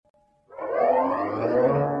Good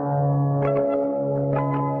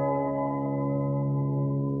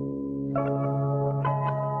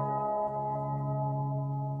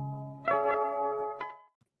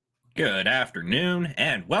afternoon,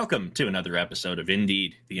 and welcome to another episode of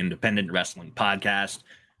Indeed, the Independent Wrestling Podcast.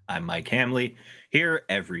 I'm Mike Hamley, here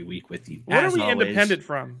every week with you. What are we independent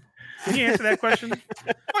from? Can you answer that question?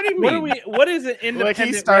 What do you mean? What is an independent? Look,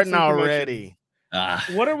 he's starting wrestling already.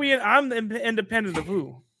 What are we? I'm independent of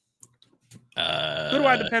who? Who do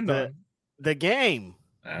I depend on? The game.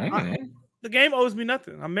 The game owes me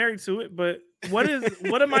nothing. I'm married to it, but what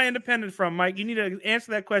am I independent from, Mike? You need to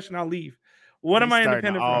answer that question. I'll leave. What am I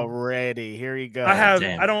independent from? Already. Here you go.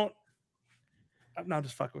 I'm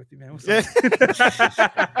just fucking with you, man. What's up?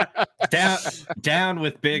 down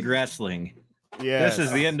with big wrestling. Yeah, this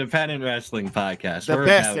is the Independent Wrestling Podcast. The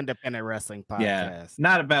best independent wrestling podcast. Yeah,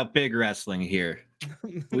 not about big wrestling here.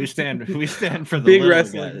 We stand for the big little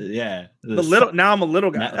wrestling. guy. Yeah, the little. Now I'm a little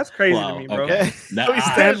guy. That's crazy to me, bro. Okay. We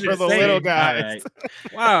stand for the little guys.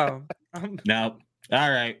 Right. Wow. No.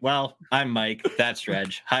 All right. Well, I'm Mike. That's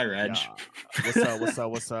Reg. Hi, Reg.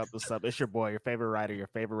 What's up? It's your boy, your favorite writer, your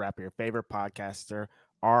favorite rapper, your favorite podcaster,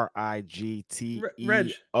 RIGTEOUS.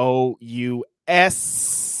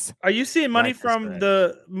 Are you seeing money from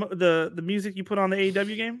the music you put on the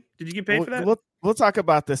AEW game? Did you get paid for that? We'll talk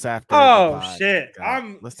about this after. Oh shit! Why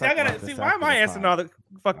am I answering all the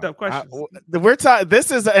fucked up questions? This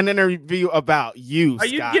is an interview about you. Are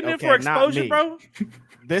you Scott, getting it for exposure, bro?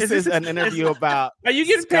 This is an interview about. Are you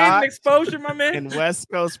getting paid for exposure, my man? And West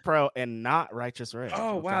Coast Pro and not Righteous Reg.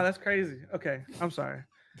 Oh wow, that's crazy. Okay, I'm sorry.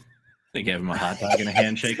 They gave him a hot dog and a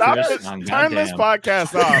handshake. Turn this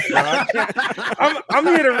podcast off, bro. I'm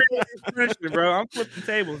here to read this, bro. I'm flipping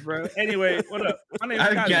tables, bro. Anyway, what up? My name's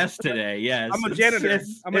Our Scott. guest today, yes. I'm a janitor.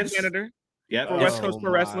 I'm a janitor. Yep. For West Coast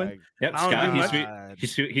Pro Wrestling. Yep. Scott,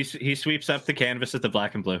 he sweeps up the canvas at the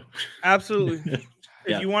Black and Blue. Absolutely.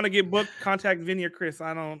 If you want to get booked, contact Vinny or Chris.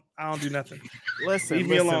 I don't do nothing.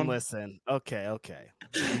 Listen. Okay.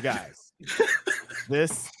 You guys,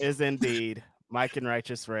 this is indeed Mike and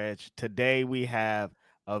Righteous Reg. Today we have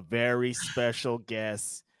a very special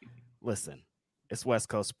guest. Listen, it's West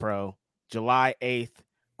Coast Pro. July 8th,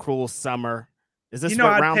 Cruel Summer. Is this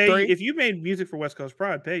round 3? If you made music for West Coast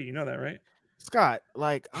Pro, I'd pay you. You know that, right? Scott,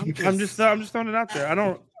 like I'm just throwing it out there. I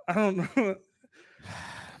don't know.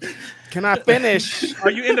 Can I finish?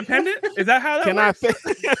 Are you independent? Is that how that works? I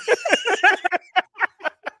finish?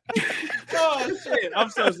 Oh shit! I'm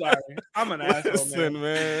so sorry. I'm an asshole,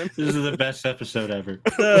 man. This is the best episode ever.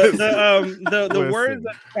 The words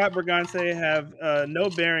that Scott Brigance have no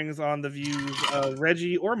bearings on the views of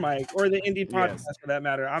Reggie or Mike or the Indie podcast for that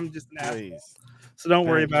matter. I'm just an asshole. So don't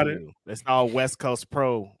worry about it. It's all West Coast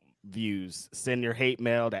Pro views. Send your hate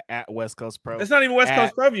mail to @West Coast Pro. It's not even West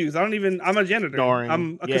Coast Pro views. I'm a janitor.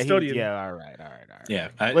 I'm a custodian. All right. Yeah.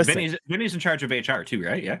 Vinny's in charge of HR too,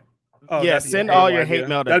 right? Yeah. Oh, yeah, send all your hate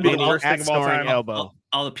mail to that'd be the worst thing of all time. Elbow.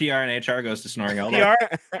 All the PR and HR goes to Snoring Elbow.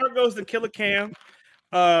 PR goes to Killer Cam,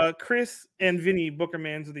 Chris and Vinny Booker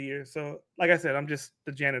Mans of the Year. So, like I said, I'm just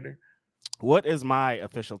the janitor. What is my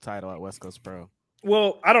official title at West Coast Pro?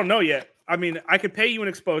 Well, I don't know yet. I mean, I could pay you an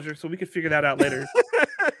exposure, so we could figure that out later.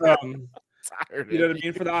 You know what I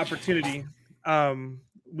mean? For the opportunity.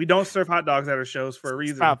 We don't serve hot dogs at our shows for a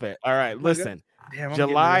reason. Stop it. All right, listen. Damn,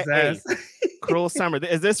 July 8th, Cruel Summer.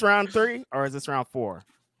 Is this round 3 or is this round 4?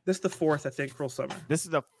 This is the 4th, I think, Cruel Summer. This is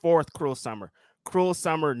the 4th Cruel Summer. Cruel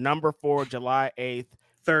Summer number 4, July 8th.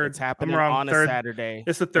 3rd. It's happening on a Saturday.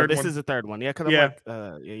 It's the 3rd one. This is the 3rd one. Yeah, because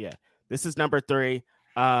yeah. This is number 3.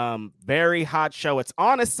 Very hot show. It's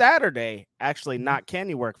on a Saturday. Actually, not Can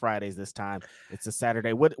You Work Fridays this time. It's a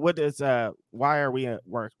Saturday. What is why are we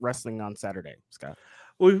wrestling on Saturday, Scott?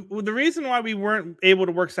 Well, the reason why we weren't able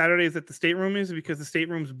to work Saturdays at the stateroom is because the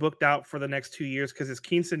stateroom's booked out for the next 2 years because it's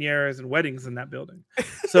quinceañeras and weddings in that building.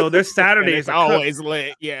 So there's Saturdays always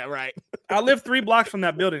lit. Yeah, right. I live 3 blocks from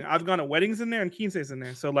that building. I've gone to weddings in there and quinceañeras in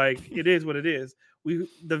there. So like it is what it is.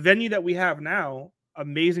 The venue that we have now,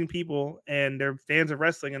 amazing people and they're fans of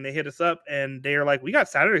wrestling, and they hit us up and they're like, "We got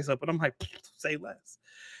Saturdays up," and I'm like, "Say less."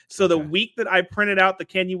 So the week that I printed out the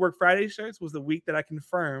Can You Work Friday shirts was the week that I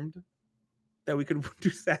confirmed that we could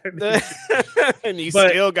do Saturday. And you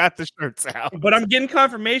still got the shirts out. But I'm getting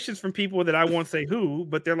confirmations from people that I won't say who,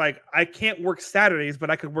 but they're like, I can't work Saturdays,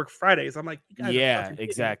 but I could work Fridays. I'm like, yeah,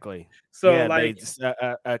 exactly. So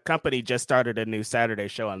a company just started a new Saturday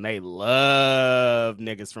show and they love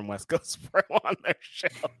niggas from West Coast Pro on their show.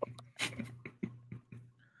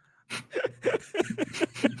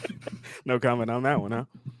 No comment on that one, huh?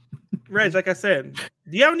 Reg, like I said,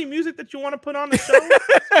 Do you have any music that you want to put on the show?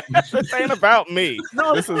 This ain't about me.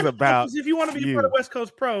 No, this is about if you want to be you. part of West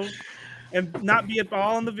Coast Pro and not be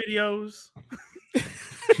all in the videos.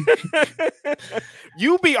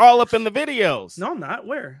 You be all up in the videos. No, I'm not.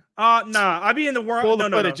 Where? Nah. I be in the world. Pull the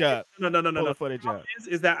footage up. No. Pull the footage up.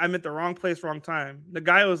 Is that I'm at the wrong place, wrong time. The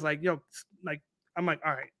guy was like, yo, like, I'm like,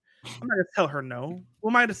 all right. I'm not gonna tell her no. Who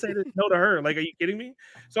am I to say no to her? Like, are you kidding me?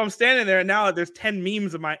 So I'm standing there, and now there's 10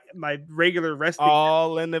 memes of my regular wrestling.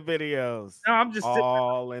 All in the videos. No, I'm just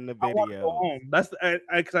all in the I want to go videos. home. That's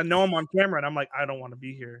because I know I'm on camera, and I'm like, I don't want to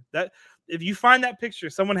be here. That if you find that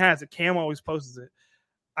picture, someone has it. Cam always posts it.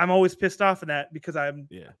 I'm always pissed off at that because I'm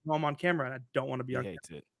on camera and I don't want to be on camera.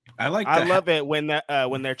 It. I love it when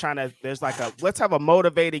they're trying to. There's like let's have a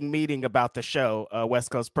motivating meeting about the show.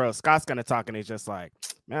 West Coast Pro. Scott's gonna talk and he's just like,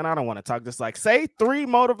 man, I don't want to talk. Just like say 3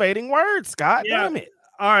 motivating words, Scott. Yeah. Damn it.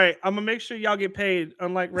 All right, I'm gonna make sure y'all get paid,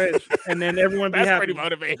 unlike Reg, and then everyone be That's happy. pretty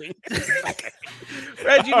motivating.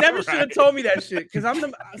 Reg, you never should have told me that shit because I'm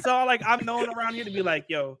known around here to be like,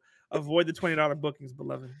 yo, avoid the $20 bookings,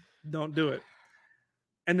 beloved. Don't do it.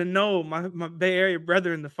 And to know my Bay Area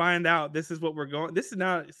brethren to find out this is what we're going. This is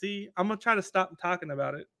now. See, I'm gonna try to stop talking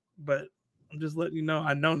about it, but I'm just letting you know.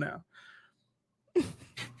 I know now.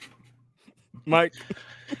 Mike,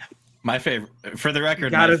 my favorite for the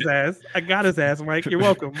record. I got his ass, Mike. You're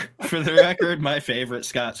welcome. For the record, my favorite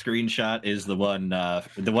Scott screenshot is the one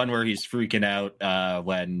where he's freaking out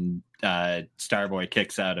when Starboy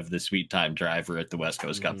kicks out of the Sweet Time Driver at the West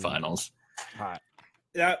Coast Cup Finals. Hot.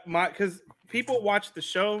 Yeah, because people watch the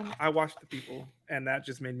show, I watch the people, and that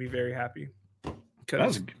just made me very happy. That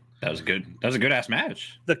was a good ass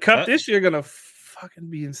match. The cup this year gonna fucking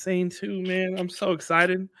be insane too, man. I'm so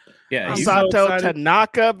excited. Yeah, Masato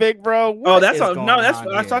Tanaka, big bro. That's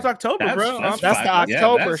October, bro. That's the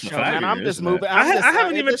October show, man. I'm just moving. I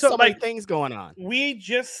haven't even told so things going on. We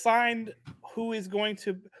just signed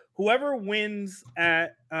whoever wins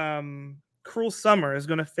at Cruel Summer is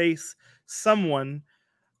gonna face someone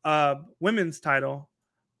women's title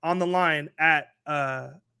on the line at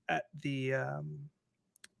the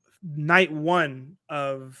night 1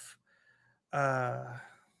 of the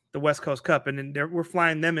West Coast Cup, and then we're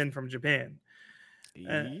flying them in from Japan.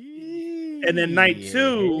 And then night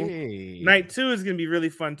two is gonna be really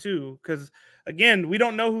fun too, because again, we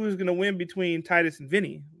don't know who's gonna win between Titus and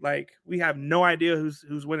Vinny. Like, we have no idea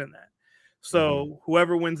who's winning that. So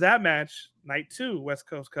whoever wins that match, night 2, West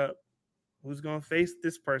Coast Cup, who's gonna face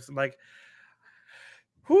this person? Like,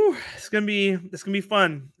 it's gonna be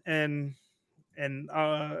fun. And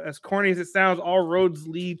as corny as it sounds, all roads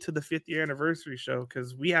lead to the 5th year anniversary show,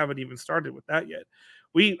 because we haven't even started with that yet.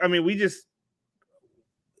 It's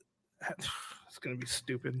gonna be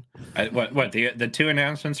stupid. What the 2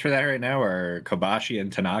 announcements for that right now are Kobashi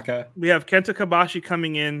and Tanaka. We have Kenta Kobashi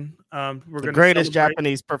coming in. We're the greatest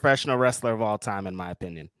Japanese professional wrestler of all time, in my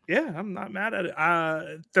opinion. Yeah, I'm not mad at it.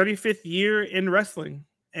 35th year in wrestling,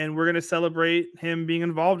 and we're gonna celebrate him being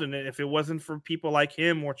involved in it. If it wasn't for people like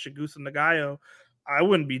him or Chigusa Nagayo, I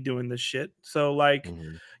wouldn't be doing this shit. So, like,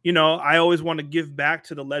 I always want to give back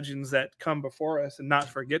to the legends that come before us and not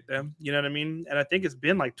forget them. You know what I mean? And I think it's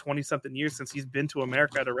been like 20 something years since he's been to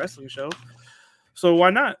America at a wrestling show. So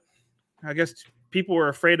why not? I guess people were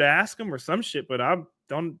afraid to ask him or some shit, but I'm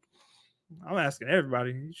asking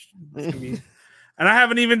everybody. And I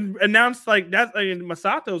haven't even announced like that.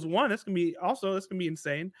 Masato's one. That's gonna be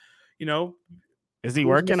insane. Is he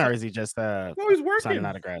working or is he just no, he's working. Signing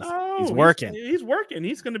autographs? No, he's working. He's working.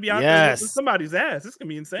 He's going to be out there with somebody's ass. It's going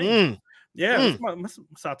to be insane. Yeah,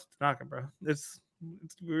 Masato Tanaka, bro.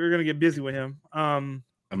 We're going to get busy with him. I'm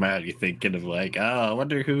already thinking of like, I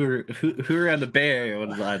wonder who around the Bay Area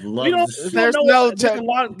I'd love.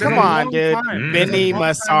 Come on, dude. Vinny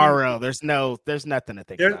Massaro. There's nothing to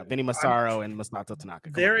think about. Vinny Massaro and Masato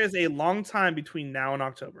Tanaka. There is a long time between now and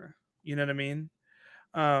October. You know what I mean?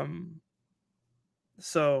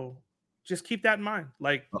 So just keep that in mind.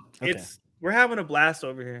 Like, we're having a blast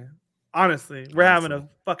over here. Honestly, we're having a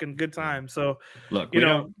fucking good time. So look, we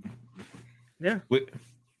don't know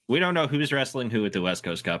who's wrestling who at the West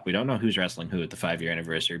Coast Cup. We don't know who's wrestling who at the 5-year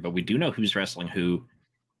anniversary, but we do know who's wrestling who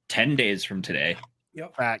 10 days from today.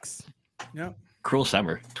 Yep. Facts. Yep. Cruel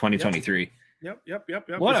Summer 2023. Yep.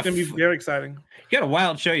 It's gonna be very exciting. You got a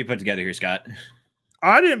wild show you put together here, Scott.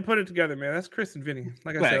 I didn't put it together, man. That's Chris and Vinny.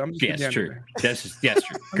 Like I said, I'm just yes, true. Yes,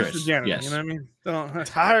 true. Chris, just a janitor, yes. You know what I mean? I'm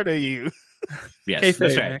tired of you. Yes, K-Fay,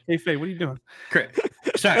 that's right. K-Fay, what are you doing? Chris,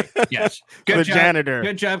 sorry. Yes, good job. Janitor.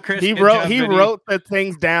 Good job, Chris. He wrote the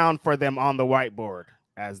things down for them on the whiteboard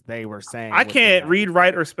as they were saying. I can't read,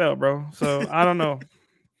 write, or spell, bro. So I don't know.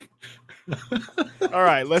 All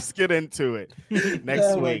right, let's get into it.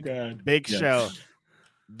 Next week, big show.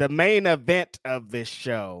 The main event of this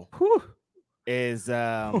show is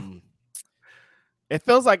it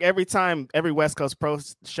feels like every West Coast Pro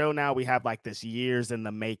show now we have like this years in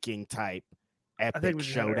the making type epic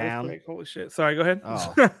showdown. Holy shit. Sorry, go ahead.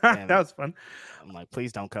 Oh, that was fun. I'm like,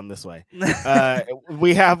 please don't come this way.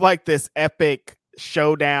 We have like this epic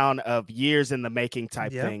showdown of years in the making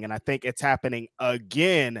type thing. And I think it's happening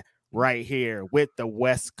again right here with the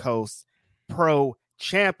West Coast Pro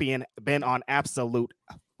champion, been on absolute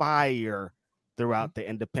fire throughout the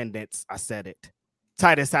independents. I said it.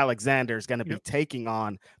 Titus Alexander is going to be taking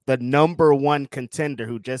on the number one contender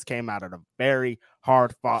who just came out of a very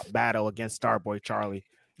hard fought battle against Starboy Charlie,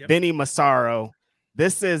 Vinny Massaro.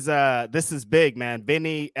 This is big, man.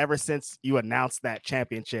 Vinny, ever since you announced that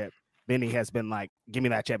championship, Vinny has been like, give me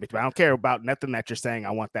that championship. I don't care about nothing that you're saying.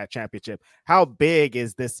 I want that championship. How big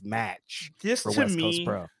is this match for West Coast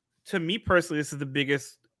Pro? To me personally, this is the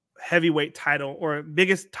biggest heavyweight title or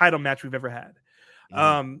biggest title match we've ever had.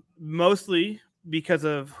 Mostly because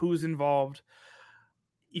of who's involved.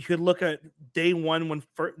 You could look at day one when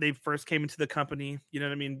they first came into the company. You know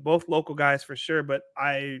what I mean? Both local guys for sure, but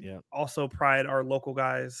I also pride our local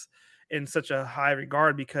guys in such a high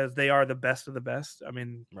regard because they are the best of the best. I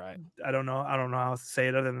mean, right. I don't know how to say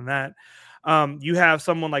it other than that. You have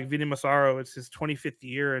someone like Vinny Massaro. It's his 25th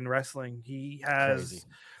year in wrestling. He has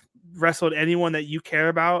wrestled anyone that you care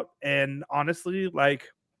about. And honestly, like,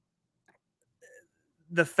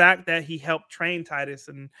 the fact that he helped train Titus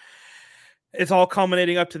and it's all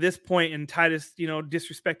culminating up to this point, and Titus,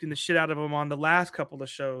 disrespecting the shit out of him on the last couple of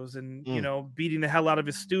shows and, beating the hell out of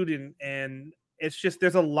his student. And it's just,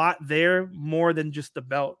 there's a lot there more than just the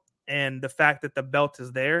belt. And the fact that the belt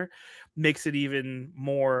is there makes it even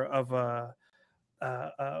more of a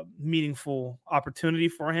meaningful opportunity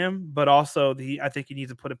for him. But also I think he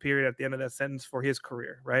needs to put a period at the end of that sentence for his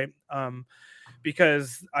career. Right.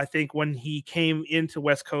 Because I think when he came into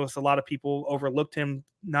West Coast, a lot of people overlooked him,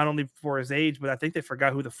 not only for his age, but I think they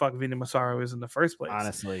forgot who the fuck Vinny Massaro is in the first place.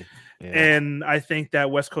 Honestly. Yeah. And I think that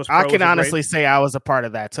West Coast Pro I can honestly say I was a part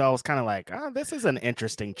of that. So I was kind of like, this is an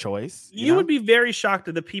interesting choice. You would be very shocked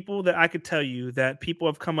at the people that I could tell you that people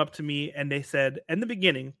have come up to me and they said in the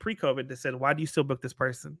beginning, pre-COVID, they said, why do you still book this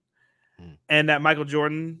person? And that Michael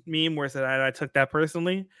Jordan meme where it said I took that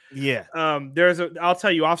personally. Yeah. I'll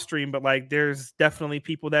tell you off stream, but like there's definitely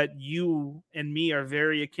people that you and me are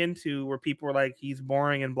very akin to where people were like, he's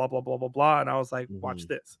boring and blah, blah, blah, blah, blah. And I was like, watch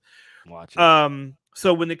this. Watch it.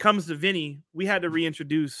 So when it comes to Vinny, we had to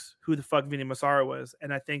reintroduce who the fuck Vinny Massaro was.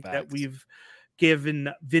 And I think that we've given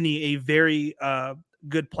Vinny a very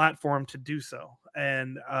good platform to do so.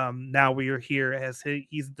 And now we are here as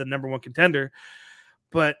he's the number one contender.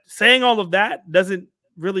 But saying all of that doesn't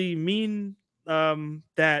really mean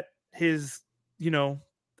that his,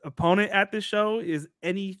 opponent at this show is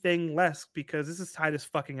anything less, because this is Titus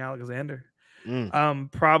fucking Alexander.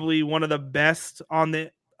 Probably one of the best on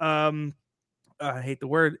the I hate the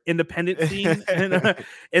word independent scene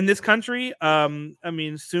in this country. I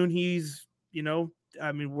mean, soon he's,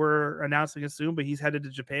 we're announcing it soon, but he's headed to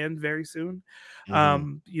Japan very soon.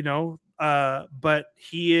 But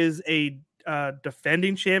he is a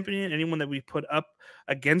defending champion. Anyone that we put up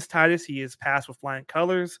against Titus, he is passed with flying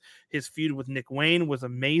colors. His feud with Nick Wayne was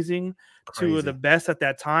amazing. Crazy. Two of the best at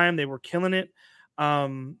that time. They were killing it.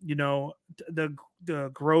 The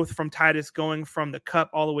growth from Titus going from the cup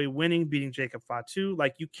all the way winning, beating Jacob Fatu.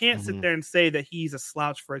 Like, you can't sit there and say that he's a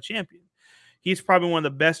slouch for a champion. He's probably one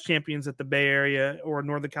of the best champions that the Bay Area or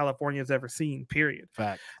Northern California has ever seen, period.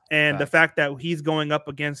 The fact that he's going up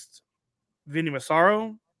against Vinny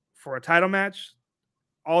Massaro for a title match,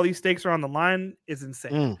 all these stakes are on the line, is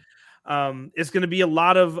insane. It's going to be a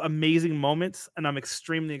lot of amazing moments, and I'm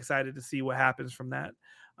extremely excited to see what happens from that.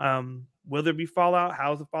 Will there be fallout?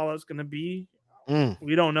 How's the fallout going to be?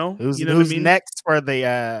 We don't know. Who's next for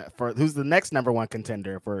the who's the next number one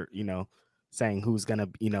contender for saying who's gonna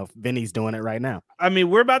Vinny's doing it right now? I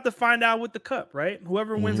mean, we're about to find out with the cup, right?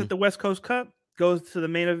 Whoever wins at the West Coast Cup goes to the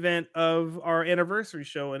main event of our anniversary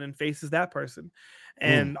show and then faces that person.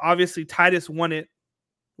 And obviously Titus won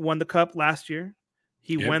the cup last year.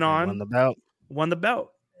 He went on, won the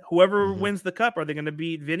belt. Whoever wins the cup, are they going to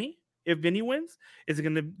beat Vinny? If Vinny wins, are they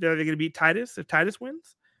going to beat Titus? If Titus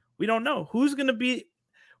wins, we don't know who's going to be.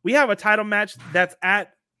 We have a title match that's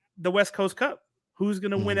at the West Coast Cup. Who's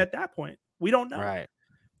going to win at that point? We don't know. Right.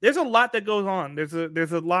 There's a lot that goes on. There's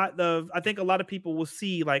a lot of, I think a lot of people will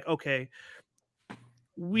see like, okay,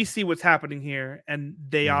 we see what's happening here, and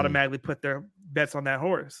they automatically put their bets on that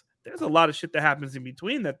horse. There's a lot of shit that happens in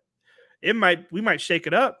between that we might shake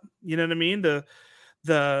it up. You know what I mean?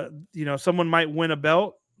 Someone might win a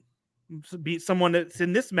belt, beat someone that's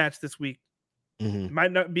in this match this week. Mm-hmm. It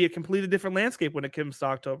might not be a completely different landscape when it comes to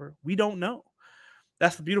October. We don't know.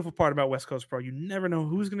 That's the beautiful part about West Coast Pro. You never know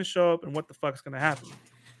who's going to show up and what the fuck's going to happen.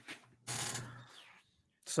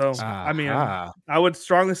 So, I mean, I would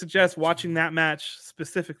strongly suggest watching that match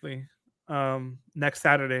specifically next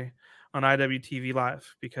Saturday on IWTV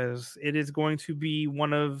Live, because it is going to be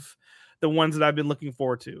one of the ones that I've been looking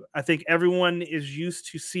forward to. I think everyone is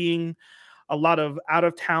used to seeing a lot of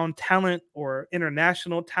out-of-town talent or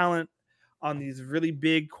international talent on these really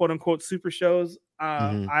big quote-unquote super shows.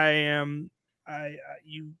 Nope.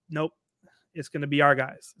 It's going to be our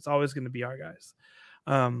guys. It's always going to be our guys.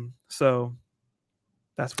 So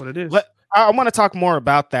that's what it is. I want to talk more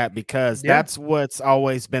about that, because that's what's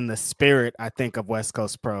always been the spirit, I think, of West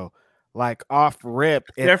Coast Pro. Like off rip,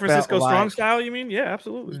 San Francisco strong style, you mean? Yeah,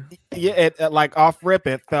 absolutely. Yeah, like off rip,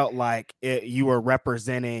 it felt like you were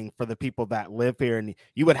representing for the people that live here, and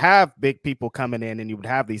you would have big people coming in, and you would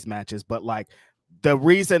have these matches. But like the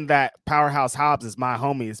reason that Powerhouse Hobbs is my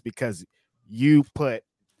homie is because you put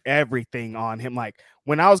everything on him. Like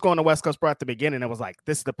when I was going to West Coast Pro at the beginning, it was like,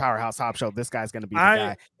 this is the Powerhouse Hobbs show. This guy's going to be the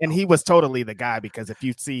guy. And he was totally the guy, because if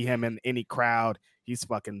you see him in any crowd, he's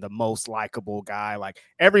fucking the most likable guy. Like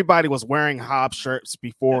everybody was wearing Hobbs shirts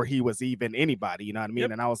before he was even anybody, you know what I mean?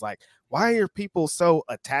 Yep. And I was like, why are people so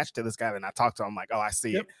attached to this guy? And I talked to him, I'm like, oh, I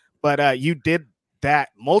see it. But you did that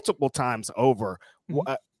multiple times over.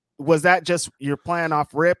 Mm-hmm. Was that just your plan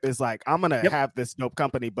off rip? Is like, I'm going to have this dope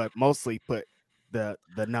company, but mostly put the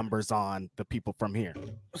numbers on the people from here?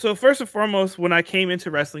 So first and foremost, when I came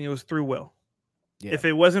into wrestling, it was through Will. Yeah. If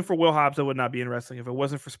it wasn't for Will Hobbs, I would not be in wrestling. If it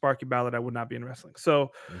wasn't for Sparky Ballard, I would not be in wrestling.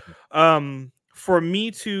 So for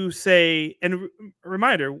me to say, and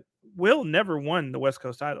reminder, Will never won the West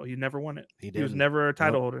Coast title. He never won it. He was never a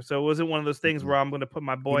title holder. So it wasn't one of those things where I'm going to put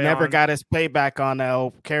my boy on. He never got his payback on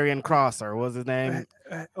Karrion Kross, or what was his name?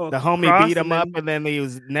 The homie Cross, beat him up, and then he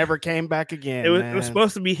never came back again. It was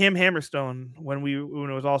supposed to be him, Hammerstone, when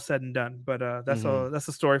it was all said and done. But that's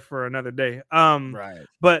a story for another day. Right.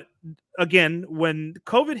 But again, when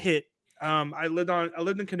COVID hit, I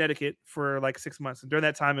lived in Connecticut for like 6 months, and during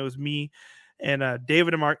that time, it was me and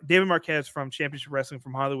David Marquez from Championship Wrestling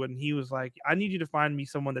from Hollywood, and he was like, I need you to find me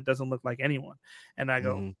someone that doesn't look like anyone. And I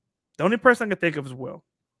go, the only person I can think of is Will.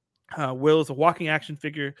 Will is a walking action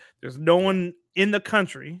figure. There's no one in the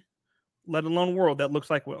country, let alone world, that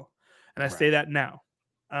looks like Will. And I say that now.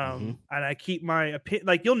 And I keep my opinion.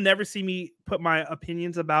 Like, you'll never see me put my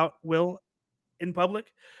opinions about Will in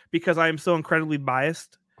public, because I am so incredibly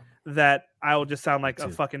biased that I will just sound like a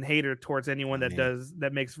fucking hater towards anyone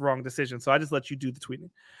that makes wrong decisions. So I just let you do the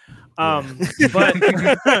tweeting. But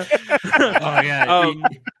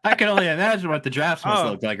I can only imagine what the drafts must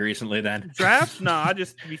look like recently. Then drafts, no, I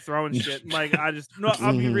just be throwing shit. Like I'll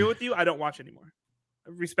be real with you. I don't watch anymore.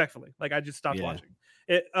 Respectfully, like I just stopped watching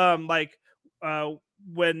it.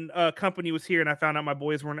 When a company was here and I found out my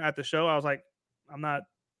boys weren't at the show, I was like, I'm not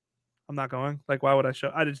going. Like, why would I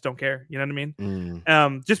show? I just don't care. You know what I mean?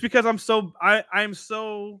 Just because I'm so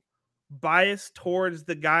biased towards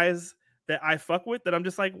the guys that I fuck with that I'm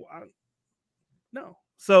just like, no.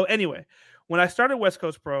 So anyway, when I started West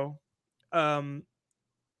Coast Pro, I've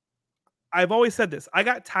always said this. I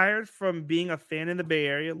got tired from being a fan in the Bay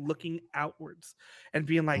Area, looking outwards and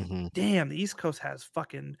being like, damn, the East Coast has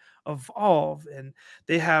fucking evolved. And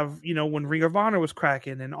they have, when Ring of Honor was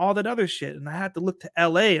cracking and all that other shit. And I had to look to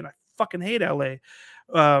LA, and I fucking hate LA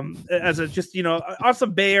as a just on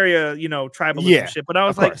some Bay Area tribalism shit. But I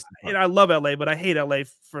was like, I love LA, but I hate LA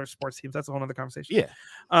for sports teams. That's a whole other conversation.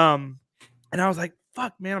 And I was like,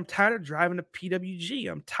 fuck, man, I'm tired of driving to PWG.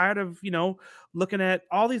 I'm tired of looking at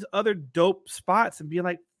all these other dope spots and being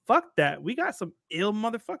like, fuck that. We got some ill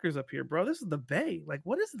motherfuckers up here, bro. This is the Bay. Like,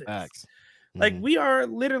 what is this? Like, we are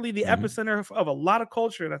literally the epicenter of a lot of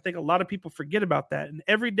culture, and I think a lot of people forget about that. In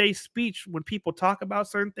everyday speech, when people talk about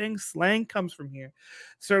certain things, slang comes from here.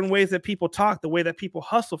 Certain ways that people talk, the way that people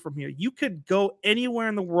hustle from here. You could go anywhere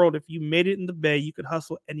in the world. If you made it in the Bay, you could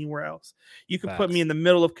hustle anywhere else. You could put me in the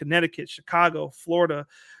middle of Connecticut, Chicago, Florida,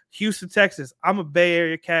 Houston, Texas. I'm a Bay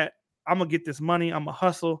Area cat. I'm going to get this money. I'm going to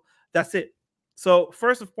hustle. That's it. So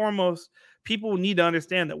first and foremost, people need to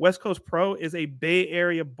understand that West Coast Pro is a Bay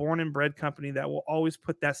Area born and bred company that will always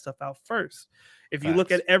put that stuff out first. If you look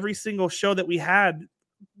at every single show that we had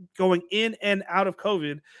going in and out of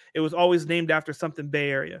COVID, it was always named after something Bay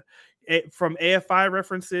Area. From AFI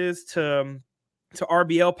references to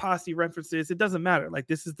RBL posse references, it doesn't matter. Like,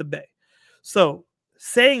 this is the Bay. So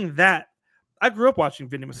saying that, I grew up watching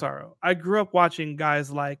Vinny Massaro. I grew up watching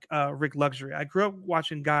guys like Rick Luxury. I grew up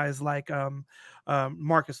watching guys like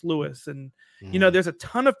Marcus Lewis. And, there's a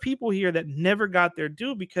ton of people here that never got their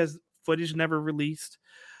due because footage never released.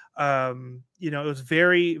 It was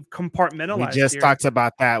very compartmentalized. We just talked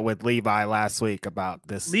about that with Levi last week about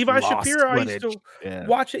this Levi Shapiro. Footage. I used to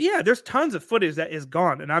watch it. Yeah, there's tons of footage that is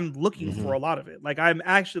gone, and I'm looking for a lot of it. Like I'm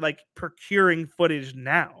actually like procuring footage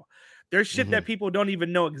now. There's shit that people don't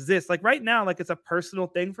even know exists. Like right now, like it's a personal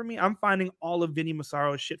thing for me. I'm finding all of Vinny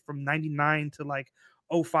Massaro's shit from 99 to like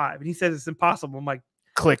 05. And he says it's impossible. I'm like,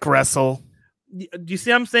 Click Wrestle. Do you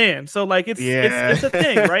see what I'm saying? So like it's a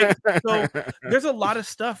thing, right? So there's a lot of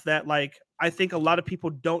stuff that like I think a lot of people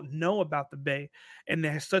don't know about the Bay, and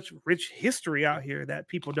there's such rich history out here that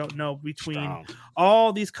people don't know between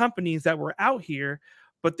all these companies that were out here,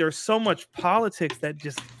 but there's so much politics that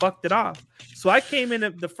just fucked it off. So I came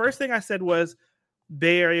in, the first thing I said was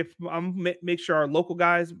Bay Area. I'm make sure our local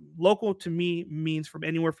guys. Local to me means from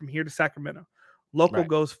anywhere from here to Sacramento. Local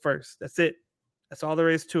goes first. That's it. That's all there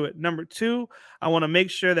is to it. Number two, I want to make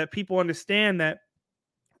sure that people understand that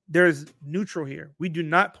there's neutral here. We do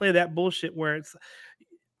not play that bullshit where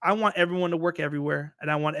I want everyone to work everywhere,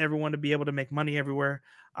 and I want everyone to be able to make money everywhere.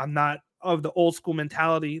 I'm not of the old school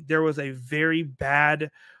mentality. There was a very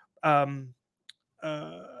bad, how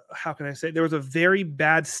can I say? There was a very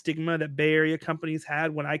bad stigma that Bay Area companies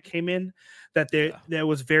had when I came in, that that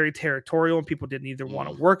was very territorial, and people didn't either want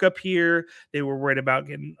to work up here. They were worried about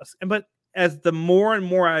getting us. But as the more and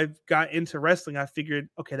more I've got into wrestling, I figured,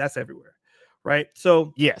 okay, that's everywhere. Right.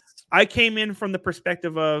 So yes, I came in from the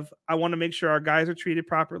perspective of, I want to make sure our guys are treated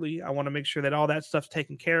properly. I want to make sure that all that stuff's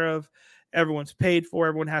taken care of. Everyone's paid for.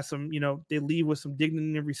 Everyone has some, they leave with some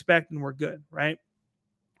dignity and respect, and we're good. Right.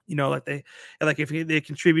 Like if they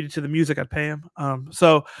contributed to the music, I'd pay them.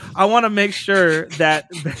 So I want to make sure that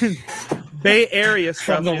Bay Area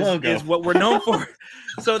stuff is what we're known for.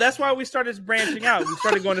 So that's why we started branching out. We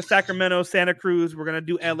started going to Sacramento, Santa Cruz. We're going to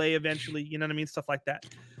do LA eventually. You know what I mean? Stuff like that.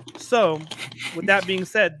 So with that being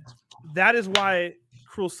said, that is why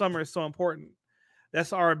Cruel Summer is so important.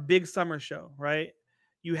 That's our big summer show, right?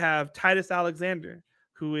 You have Titus Alexander,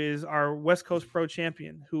 who is our West Coast Pro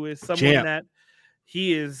champion, who is someone that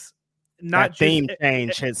he is not that theme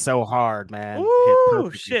change hit so hard, man.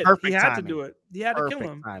 Oh shit. He had to do it. He had to kill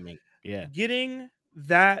him. Timing. Yeah. Getting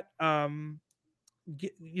that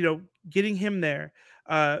getting him there.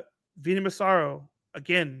 Vinny Massaro,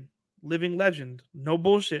 again, living legend. No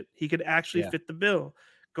bullshit. He could actually fit the bill.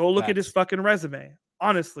 Go look at his fucking resume.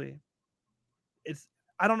 Honestly,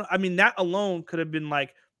 I don't know. I mean, that alone could have been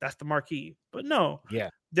like, that's the marquee. But no. Yeah.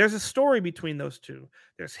 There's a story between those two.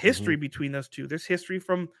 There's history between those two. There's history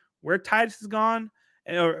from where Titus has gone,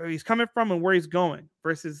 or he's coming from, and where he's going,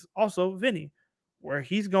 versus also Vinny, where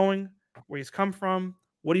he's going, where he's come from,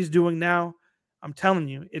 what he's doing now. I'm telling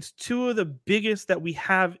you, it's two of the biggest that we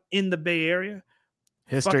have in the Bay Area.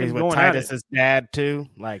 History with Titus's dad too.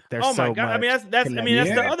 Like there's so much. I mean, that's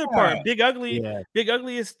the other part. Big Ugly. Yeah. Big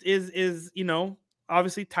Ugly is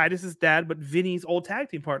obviously Titus's dad, but Vinny's old tag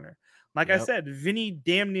team partner. Like I said, Vinny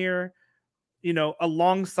damn near,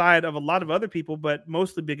 alongside of a lot of other people, but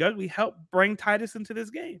mostly Big Ugly, helped bring Titus into this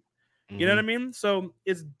game. You know what I mean? So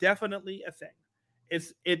it's definitely a thing.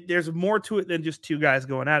 There's more to it than just two guys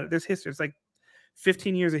going at it. There's history. It's like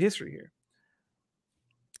 15 years of history here.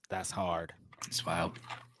 That's hard. It's wild.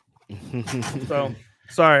 So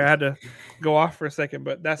sorry, I had to go off for a second,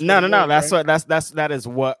 but that's no. That is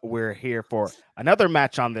what we're here for. Another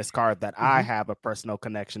match on this card that I have a personal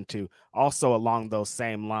connection to, also along those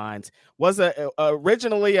same lines, was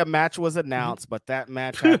originally a match was announced, but that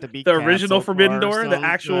match had to be the original Forbidden Door, the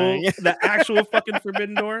actual fucking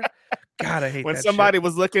Forbidden Door. God, I hate when that somebody shit.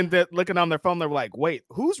 was looking on their phone. They were like, "Wait,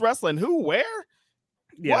 who's wrestling? Who? Where?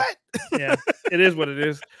 Yeah. What?" Yeah, it is what it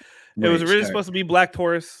is. It was originally supposed to be Black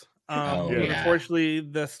Taurus. Unfortunately,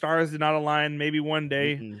 the stars did not align. Maybe one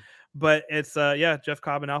day, but it's Jeff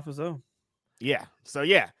Cobb and Alpha Zoe. Yeah. So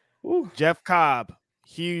Jeff Cobb,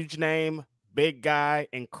 huge name, big guy,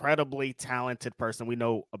 incredibly talented person. We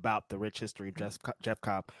know about the rich history of Jeff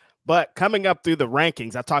Cobb. But coming up through the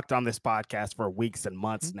rankings, I talked on this podcast for weeks and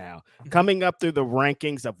months now. Coming up through the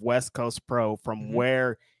rankings of West Coast Pro from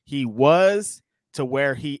where he was to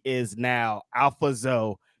where he is now, Alpha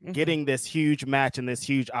Zoe. Getting this huge match and this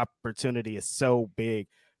huge opportunity is so big.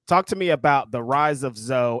 Talk to me about the rise of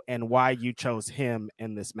Zoe and why you chose him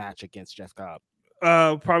in this match against Jeff Cobb.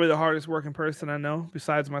 Probably the hardest working person I know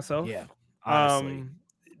besides myself. Yeah, honestly,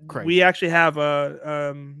 we actually have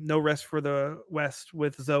a no rest for the West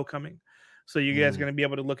with Zoe coming, so you guys are going to be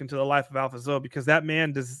able to look into the life of Alpha Zoe, because that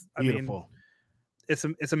man does. Beautiful.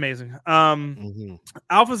 it's amazing.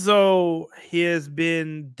 Alpha Zoe, he has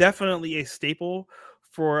been definitely a staple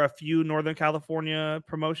for a few Northern California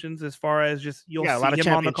promotions, as far as just you'll see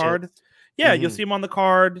him on the card. Yeah, you'll see him on the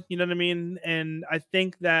card. You know what I mean? And I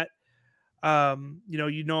think that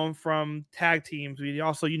you know him from tag teams. You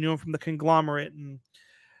knew him from the Conglomerate, and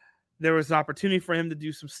there was an opportunity for him to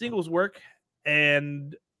do some singles work.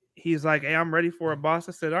 And he's like, "Hey, I'm ready for a boss."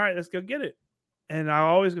 I said, "All right, let's go get it." And I'm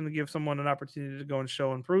always going to give someone an opportunity to go and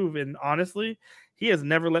show and prove. And honestly, he has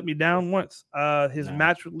never let me down once. His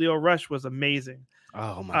match with Lio Rush was amazing.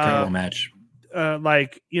 Oh my god, match!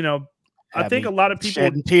 I think a lot of people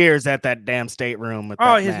shedding tears at that damn stateroom.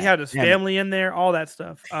 He had his family in there, all that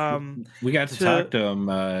stuff. We got to talk to him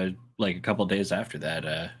like a couple days after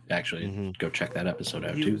that. Actually, go check that episode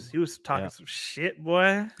out too. He was talking some shit,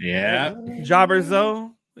 boy. Yeah, Jobber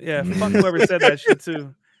Zoe. Yeah, fuck whoever said that shit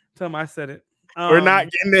too. Tell him I said it. We're not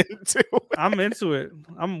getting into it. I'm into it.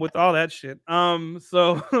 I'm with all that shit.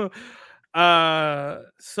 So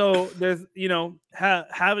there's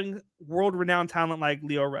having world renowned talent like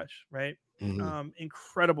Lio Rush, right?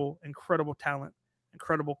 Incredible talent,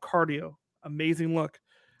 incredible cardio, amazing look,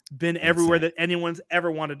 been everywhere that anyone's ever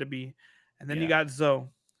wanted to be. And then you got Zoe,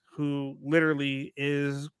 who literally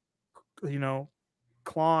is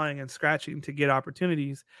clawing and scratching to get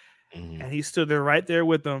opportunities, and he stood there right there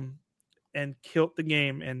with them and killed the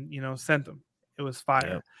game and sent them. It was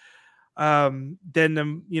fire. Then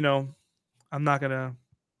I'm not gonna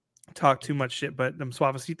talk too much shit, but them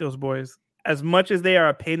Suavecitos boys, as much as they are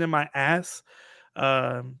a pain in my ass,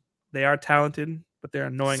 they are talented, but they're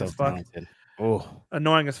annoying as fuck.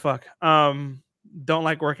 Annoying as fuck. Don't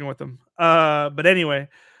like working with them. But anyway,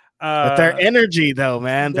 but their energy though,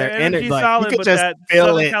 man, their energy solid. You could but just that feel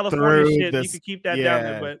Southern it California through shit, this, you could keep that down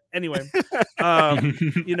there. But anyway,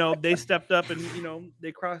 they stepped up and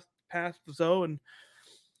they crossed paths with Zoe, and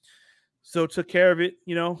Zoe took care of it.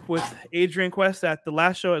 With Adrian Quest at the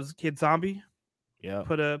last show as Kid Zombie. Yeah,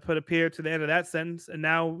 put a period to the end of that sentence, and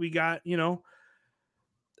now we got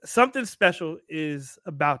something special is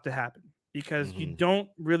about to happen, because you don't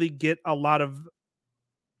really get a lot of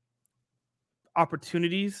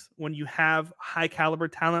opportunities when you have high caliber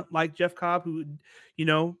talent like Jeff Cobb, who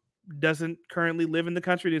doesn't currently live in the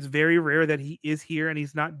country. It's very rare that he is here and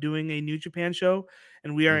he's not doing a New Japan show,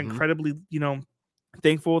 and we are incredibly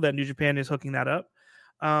thankful that New Japan is hooking that up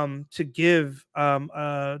to give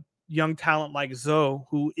a young talent like Zoe,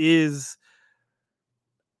 who is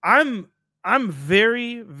I'm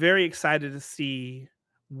very, very excited to see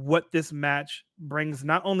what this match brings,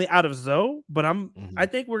 not only out of Zoe, but I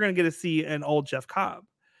think we're gonna get to see an old Jeff Cobb,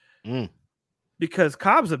 because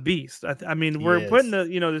Cobb's a beast. I mean, we're putting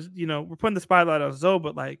we're putting the spotlight on Zoe,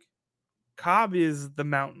 but like Cobb is the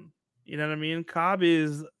mountain. You know what I mean? Cobb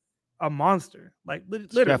is a monster. Like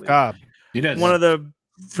literally, Jeff Cobb. He does one of the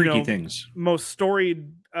freaky things, most storied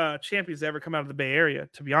champions to ever come out of the Bay Area,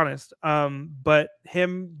 to be honest. But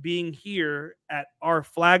him being here at our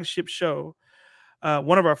flagship show,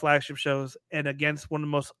 one of our flagship shows, and against one of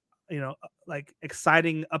the most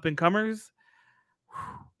exciting up and comers,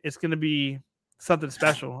 it's going to be something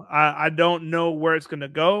special. I don't know where it's going to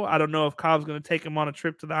go. I don't know if Cobb's going to take him on a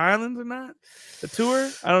trip to the islands or not, the tour.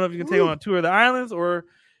 I don't know if you can take him on a tour of the islands, or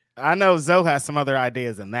I know Zoe has some other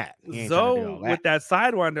ideas than that. Zoe with that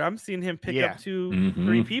Sidewinder, I'm seeing him pick up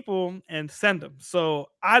 2-3 people and send them. So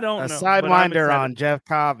I don't know. A Sidewinder on Jeff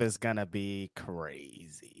Cobb is gonna be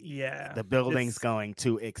crazy. Yeah, the building's going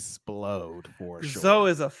to explode for sure.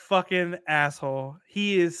 Zoe is a fucking asshole.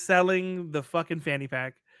 He is selling the fucking fanny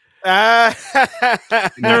pack. Never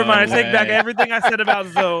mind. I take back everything I said about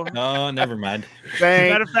Zoe. No, never mind.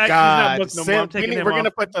 Matter of fact, God. He's not booked no more. We're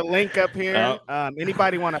gonna put the link up here.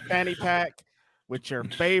 Anybody want a fanny pack with your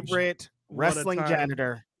favorite wrestling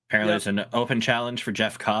janitor? Apparently, it's an open challenge for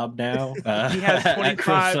Jeff Cobb now. He has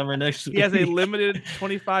 25. Summer next week. He has a limited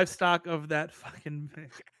 25 stock of that fucking.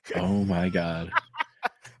 Oh my god!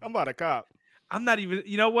 I'm about a cop. I'm not even.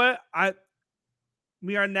 You know what?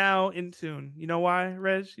 We are now in tune. You know why,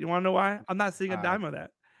 Reg? You want to know why? I'm not seeing a dime of that.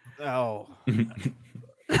 Oh.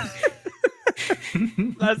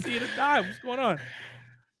 Not seeing a dime. What's going on?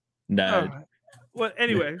 No. Well,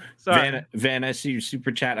 anyway, sorry. Van, I see your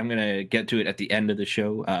super chat. I'm going to get to it at the end of the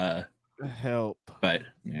show. Help. But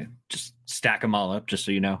just stack them all up, just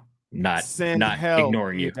so you know. Not help,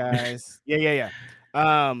 ignoring you guys. Yeah.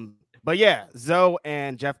 But yeah, Zoe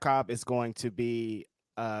and Jeff Cobb is going to be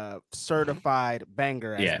certified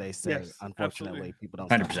banger, as they say. Yes, unfortunately, people don't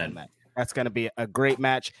 100%. That. That's going to be a great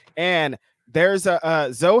match. And there's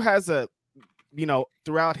Zoe has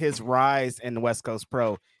throughout his rise in the West Coast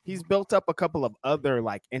Pro, he's built up a couple of other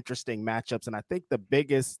like interesting matchups, and I think the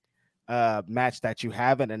biggest match that you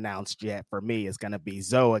haven't announced yet for me is going to be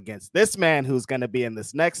Zoe against this man who's going to be in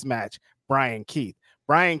this next match, Brian Keith.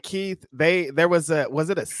 Brian Keith, there was it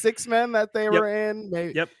a 6-man that they were in?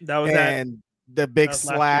 Maybe? Yep, that was and the big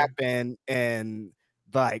slap and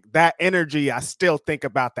like that energy. I still think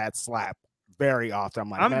about that slap very often. I'm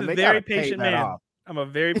like, I'm a very patient man. I'm a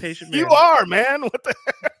very patient man. You are, man. What the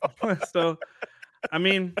hell? So, I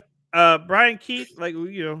mean, Brian Keith, like,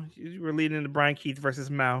 you know, we're leading into Brian Keith versus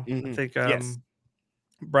Mao. I think yes.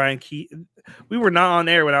 Brian Keith, we were not on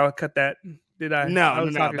air when I cut that, did I? No,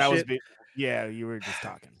 that was yeah, you were just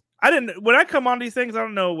talking. When I come on these things, I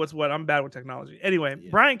don't know what's what. I'm bad with technology. Anyway, yeah,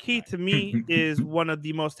 Brian Keith to me is one of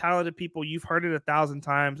the most talented people. You've heard it 1,000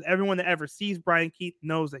 times. Everyone that ever sees Brian Keith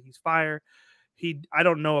knows that he's fire. I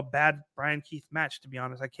don't know a bad Brian Keith match, to be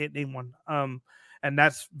honest. I can't name one. And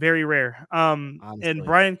that's very rare. And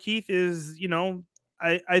Brian Keith is, you know,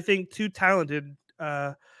 I think too talented.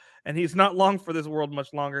 And he's not long for this world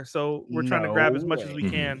much longer. So we're trying to grab as much as we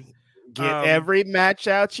can. Get every match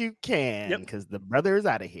out you can, because the brother is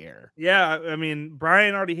out of here. Yeah, I mean,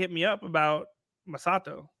 Brian already hit me up about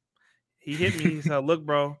Masato. He hit me. He said, "Look,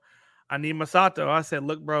 bro, I need Masato." I said,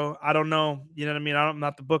 "Look, bro, I don't know. You know what I mean? I'm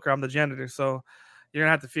not the booker. I'm the janitor. So you're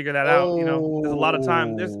gonna have to figure that out. You know, there's a lot of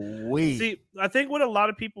time. See, I think what a lot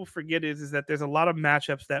of people forget is that there's a lot of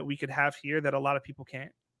matchups that we could have here that a lot of people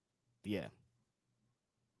can't. Yeah,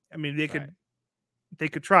 I mean, they could." They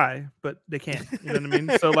could try, but they can't. You know what I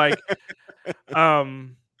mean? So like,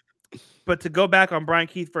 but to go back on Brian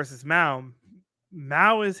Keith versus Mao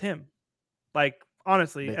is him. Like,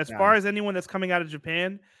 honestly, as far as anyone that's coming out of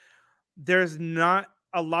Japan, there's not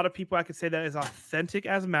a lot of people I could say that is authentic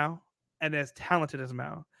as Mao and as talented as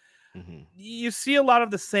Mao. You see a lot of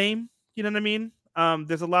the same, you know what I mean?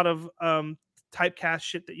 There's a lot of typecast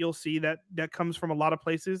shit that you'll see that comes from a lot of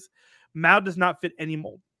places. Mao does not fit any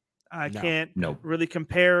mold. I can't really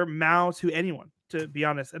compare Mao to anyone, to be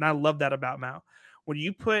honest. And I love that about Mao. When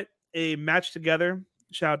you put a match together,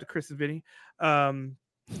 shout out to Chris and Vinny,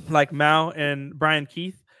 like Mao and Brian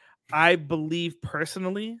Keith, I believe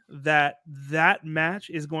personally that match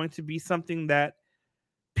is going to be something that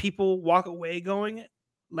people walk away going,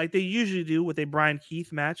 like they usually do with a Brian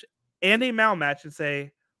Keith match and a Mao match, and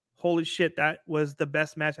say, holy shit, that was the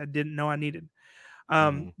best match I didn't know I needed.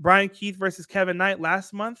 Brian Keith versus Kevin Knight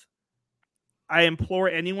last month, I implore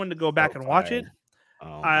anyone to go back and watch it.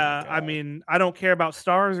 I mean, I don't care about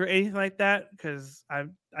stars or anything like that, because I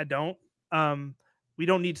don't. We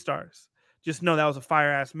don't need stars. Just know that was a fire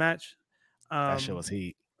ass match. That shit was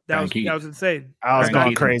heat. That was insane. I was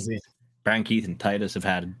going crazy. Brian Keith and Titus have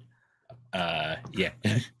had they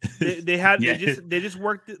just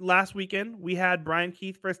worked it last weekend. We had Brian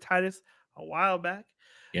Keith versus Titus a while back.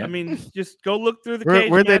 Yep. I mean, just go look through the cage.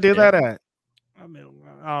 Where'd they do that at? I mean,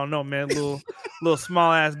 I don't know, man. Little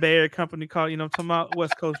small ass Bay Area company called, you know, I'm talking about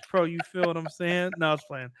West Coast Pro. You feel what I'm saying? No, I was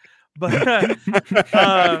playing. But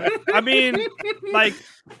I mean, like,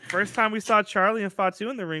 first time we saw Charlie and Fatu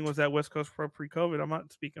in the ring was at West Coast Pro pre-COVID. I'm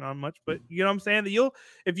not speaking on much, but you know what I'm saying? That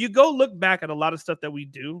if you go look back at a lot of stuff that we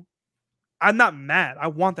do, I'm not mad. I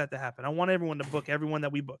want that to happen. I want everyone to book everyone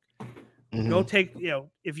that we book. Go take, you know,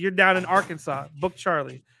 if you're down in Arkansas, book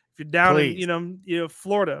Charlie. If you're down in, you know,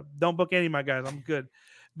 Florida, don't book any of my guys. I'm good.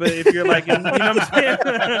 But if you're like, you know what I'm saying?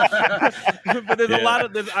 But there's a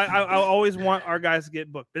lot of, I always want our guys to get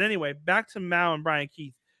booked. But anyway, back to Mao and Brian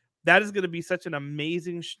Keith. That is going to be such an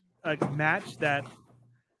amazing match that,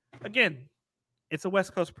 again, it's a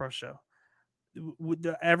West Coast Pro show.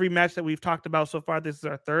 Every match that we've talked about so far, this is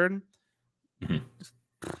our third.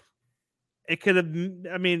 It could have,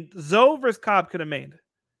 I mean, Zoe versus Cobb could have made.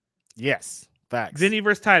 Yes, facts. Vinny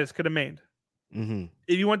versus Titus could have made. If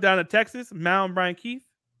you went down to Texas, Mao and Brian Keith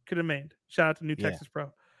could have made. Shout out to New Texas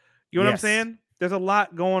Pro. You know what I'm saying? There's a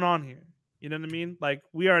lot going on here. You know what I mean? Like,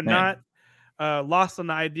 we are not lost on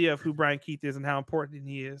the idea of who Brian Keith is and how important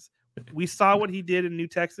he is. We saw what he did in New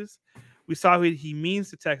Texas. We saw what he means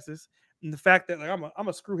to Texas, and the fact that, like, I'm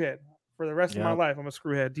a screwhead. For the rest of my life, I'm a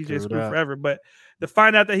screwhead, DJ Screw forever. But to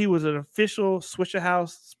find out that he was an official Swisher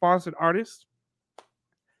House sponsored artist,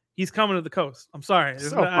 he's coming to the coast. I'm sorry.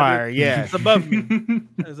 So fire, it's above me.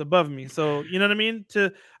 It's above me. So, you know what I mean?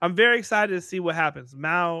 I'm very excited to see what happens.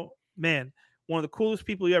 Mao, man, one of the coolest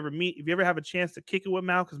people you ever meet. If you ever have a chance to kick it with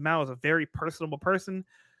Mao, because Mao is a very personable person,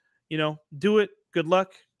 you know, do it. Good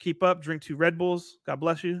luck. Keep up. Drink 2 Red Bulls. God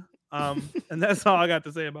bless you. And that's all I got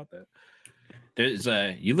to say about that. There's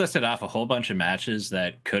you listed off a whole bunch of matches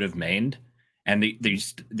that could have mained, and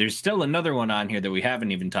there's still another one on here that we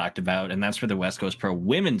haven't even talked about, and that's for the West Coast Pro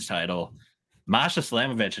Women's title. Masha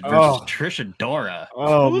Slamovich versus Trisha Dora.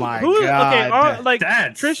 Oh my god! Okay,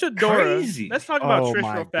 that's Trisha Dora. crazy. Let's talk about Trish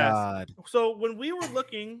my real fast. God. So when we were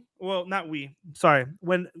looking, well, not we. Sorry,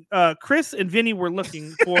 when Chris and Vinny were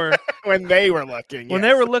looking for when they were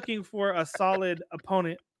looking for a solid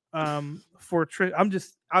opponent for Trish.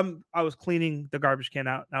 I was cleaning the garbage can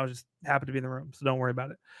out, and I was just happened to be in the room, so don't worry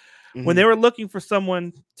about it. Mm-hmm. When they were looking for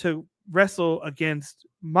someone to wrestle against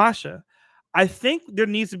Masha, I think there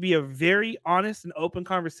needs to be a very honest and open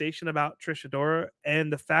conversation about Trish Adora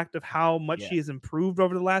and the fact of how much she has improved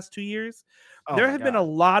over the last 2 years. There have been a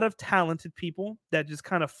lot of talented people that just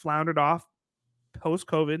kind of floundered off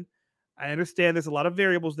post-COVID. I understand there's a lot of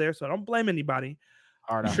variables there, so I don't blame anybody.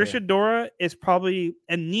 Trish Adora is probably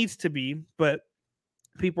and needs to be, but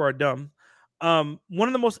people are dumb. One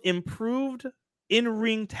of the most improved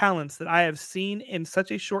in-ring talents that I have seen in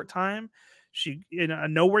such a short time. I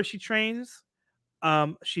know where she trains.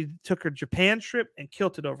 She took her Japan trip and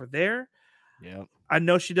killed it over there. Yeah, I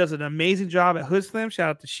know she does an amazing job at Hood Slam. Shout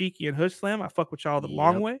out to Shiki and Hood Slam. I fuck with y'all the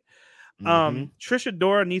long way. Trish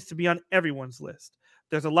Adora needs to be on everyone's list.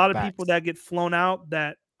 There's a lot of people that get flown out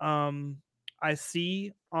that I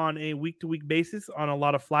see on a week-to-week basis on a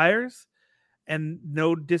lot of flyers, and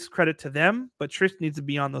no discredit to them, but Trish needs to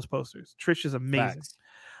be on those posters. Trish is amazing.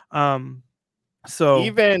 So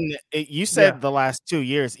even you said the last 2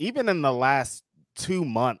 years, even in the last 2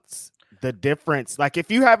 months, the difference, like if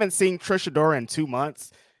you haven't seen Trish Adora in 2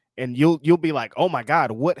 months, and you'll be like, oh my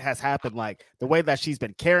God, what has happened? Like the way that she's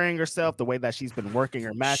been carrying herself, the way that she's been working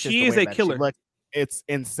her matches, she is a killer. It's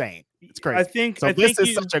insane. It's crazy. This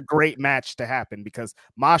is such a great match to happen because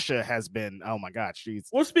Masha has been, oh my God,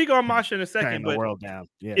 we'll speak on Masha in a second, but the world down.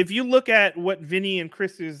 Yeah. If you look at what Vinny and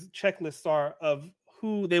Chris's checklists are of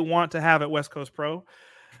who they want to have at West Coast Pro,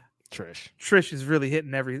 Trish is really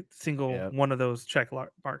hitting every single one of those check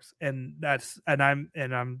marks, and I'm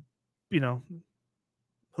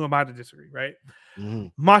who am I to disagree, right?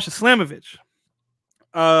 Masha Slamovich,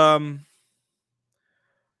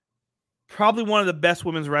 probably one of the best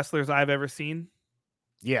women's wrestlers I've ever seen.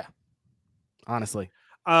 Yeah, honestly,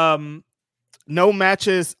 no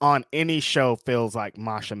matches on any show feels like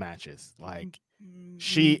Masha matches. Like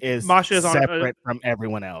Masha is separate from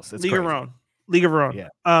everyone else. It's League of Her Own.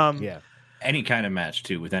 Yeah. Any kind of match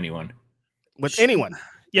too with anyone. Anyone.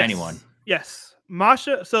 Yes. Anyone. Yes.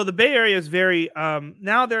 Masha. So the Bay Area is very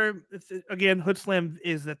now again, Hood Slam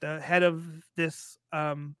is at the head of this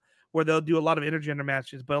where they'll do a lot of intergender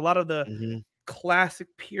matches, but a lot of the classic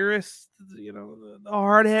purists, the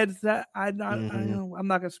hard heads that I'm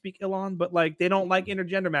not gonna speak ill on, but like they don't like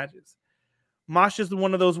intergender matches. Masha's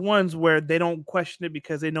one of those ones where they don't question it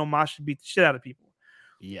because they know Masha beat the shit out of people.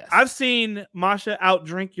 Yes. I've seen Masha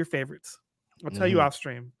outdrink your favorites. I'll tell you off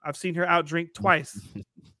stream. I've seen her outdrink twice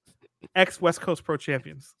ex-West Coast Pro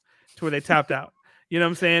champions to where they tapped out. You know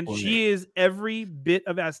what I'm saying? She is every bit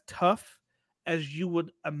of as tough as you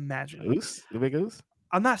would imagine. The big Goose?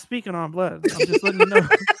 I'm not speaking on blood. I'm just letting you know.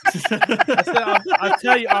 I said I'll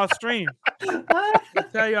tell you off stream.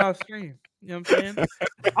 You know what I'm saying?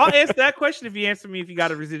 I'll answer that question if you answer me if you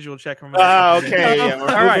got a residual check from me. Okay.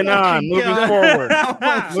 Moving on. Moving forward.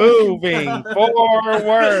 Moving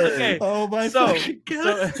forward. Okay. Oh my God.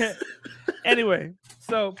 So anyway,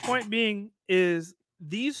 so point being is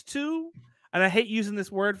these two, and I hate using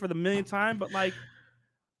this word for the millionth time, but like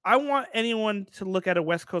I want anyone to look at a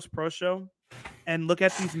West Coast Pro show and look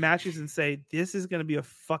at these matches and say, this is going to be a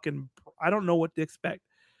fucking, I don't know what to expect.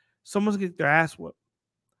 Someone's going to get their ass whooped.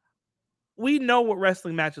 We know what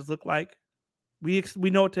wrestling matches look like. We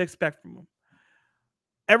know what to expect from them.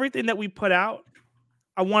 Everything that we put out,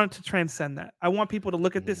 I want it to transcend that. I want people to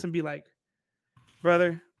look at this and be like,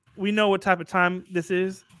 brother, we know what type of time this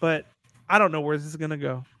is, but I don't know where this is going to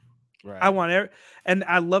go. Right. And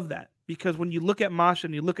I love that because when you look at Masha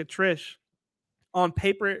and you look at Trish on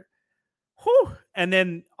paper, and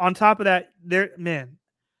then on top of that, man,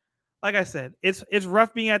 like I said, it's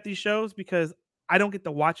rough being at these shows because I don't get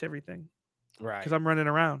to watch everything. Right. Because I'm running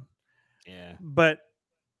around. Yeah. But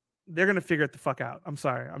they're going to figure it the fuck out. I'm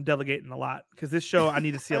sorry. I'm delegating a lot because this show, I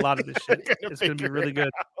need to see a lot of this shit. It's going to be really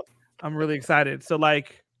good. I'm really excited. So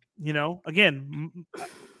like, again,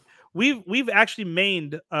 we've actually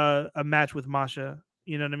mained a match with Masha.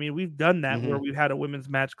 You know what I mean? We've done that where we've had a women's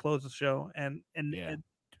match close the show and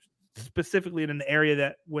specifically in an area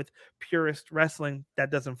that with purist wrestling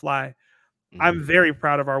that doesn't fly. I'm very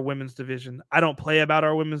proud of our women's division. I don't play about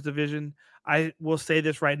our women's division. I will say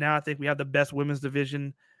this right now. I think we have the best women's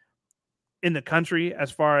division in the country as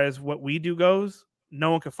far as what we do goes. No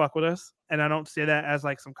one can fuck with us. And I don't say that as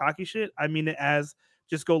like some cocky shit. I mean it as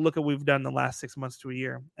just go look at what we've done the last 6 months to a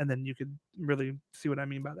year, and then you could really see what I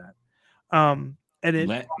mean by that. And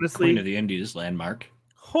it honestly, Queen of the Indies landmark.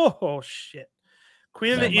 Oh shit!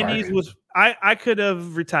 Queen of the Indies was I could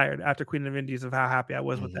have retired after Queen of the Indies of how happy I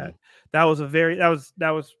was with that. That was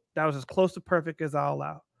that was as close to perfect as I'll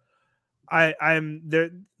allow. I'm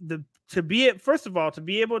there to be it. First of all, to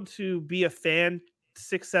be able to be a fan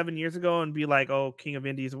 6-7 years ago and be like, oh, King of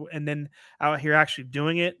Indies, and then out here actually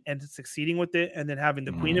doing it and succeeding with it, and then having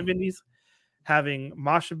the Queen of Indies, having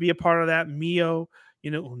Masha be a part of that, Mio,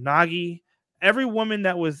 Unagi, every woman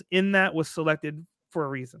that was in that was selected for a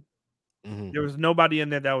reason. There was nobody in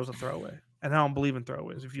there that was a throwaway, and I don't believe in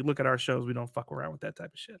throwaways. If you look at our shows, we don't fuck around with that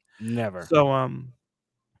type of shit. Never. So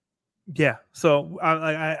yeah. So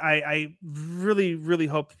I really, really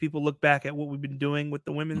hope people look back at what we've been doing with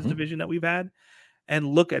the women's division that we've had, and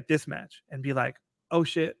look at this match and be like, oh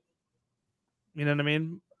shit. You know what I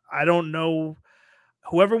mean? I don't know.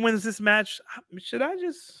 Whoever wins this match, should I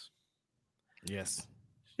just? Yes.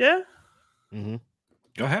 Yeah. Go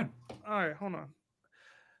ahead. All right, hold on.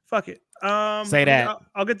 Fuck it. Say that.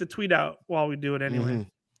 I'll get the tweet out while we do it anyway.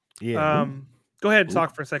 Yeah. Go ahead and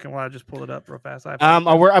talk for a second while I just pull it up real fast.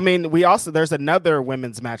 We also there's another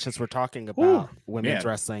women's match since we're talking about women's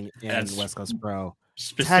wrestling in West Coast Pro.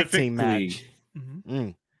 Tag team match.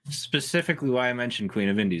 Specifically, why I mentioned Queen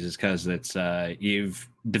of Indies is because it's you've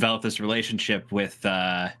developed this relationship with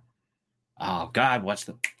Marvelous.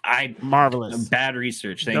 Bad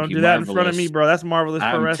research. Thank you. Don't do that in front of me, bro. That's Marvelous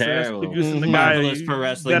Pro Wrestling. That's the Goose and the guy. Marvelous Pro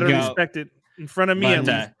Wrestling. Better respect it in front of me.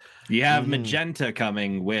 You have Magenta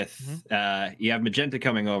coming with. You have Magenta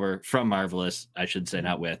coming over from Marvelous. I should say,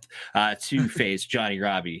 not with. To face Johnny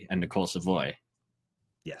Robbie and Nicole Savoy.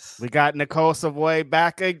 Yes, we got Nicole Savoy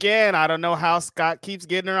back again. I don't know how Scott keeps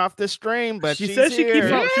getting her off the stream, but she says she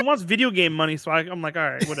wants video game money. So I'm like, all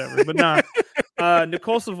right, whatever. But nah,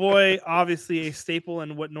 Nicole Savoy, obviously a staple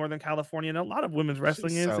in what Northern California and a lot of women's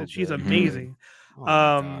wrestling is. And she's amazing.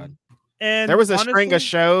 And there was a string of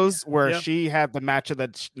shows where she had the match of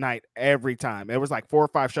the night every time. It was like 4 or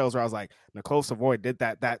 5 shows where I was like, Nicole Savoy did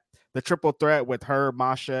that the triple threat with her,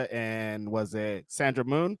 Masha, and was it Sandra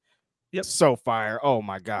Moon? Yep. So fire. Oh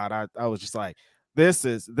my God. I was just like, this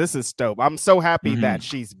is dope. I'm so happy that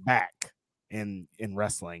she's back in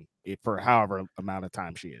wrestling for however amount of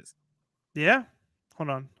time she is. Yeah. Hold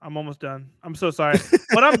on. I'm almost done. I'm so sorry.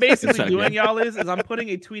 What I'm basically doing, y'all, is I'm putting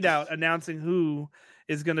a tweet out announcing who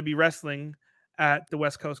is going to be wrestling at the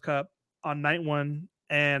West Coast Cup on night 1.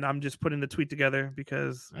 And I'm just putting the tweet together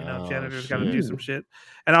because, janitor's got to do some shit.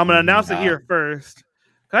 And I'm going to announce it here first.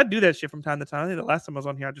 I do that shit from time to time. I think the last time I was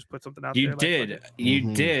on here, I just put something out there.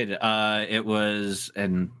 You did. It was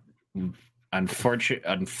an unfortunate.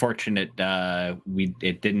 We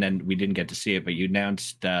didn't get to see it, but you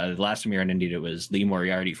announced the last time you were on Indeed, it was Lee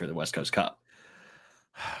Moriarty for the West Coast Cup.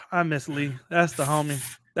 I miss Lee. That's the homie.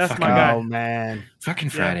 That's my guy. Oh man,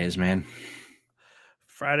 fucking Fridays, man.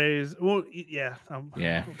 Fridays. Well, yeah.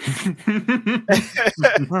 Yeah.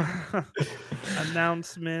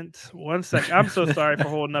 Announcement. 1 second. I'm so sorry for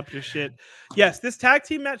holding up your shit. Yes, this tag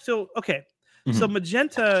team match. So, okay. So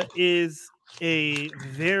Magenta is a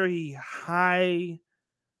very high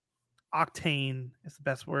octane, is the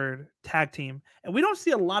best word, tag team. And we don't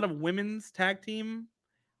see a lot of women's tag team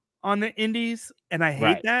on the indies. And I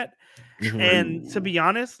hate that. And to be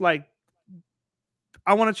honest, like,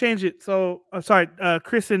 I want to change it. So I'm sorry,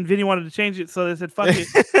 Chris and Vinny wanted to change it, so they said fuck it.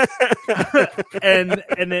 and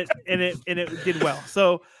it did well.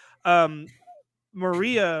 So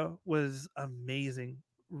Maria was amazing.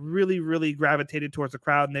 Really, really gravitated towards the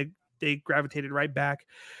crowd, and they gravitated right back.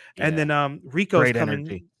 Yeah. And then Rico's great coming.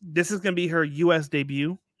 Energy. This is gonna be her US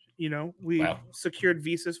debut. We secured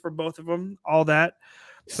visas for both of them, all that.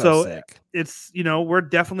 So sick. It's we're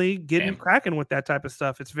definitely getting cracking with that type of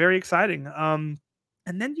stuff. It's very exciting.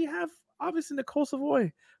 And then you have obviously Nicole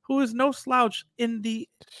Savoy, who is no slouch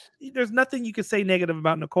there's nothing you can say negative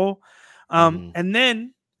about Nicole. And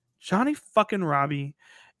then Johnny fucking Robbie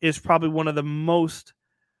is probably one of the most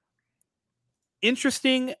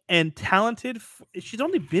interesting and talented. She's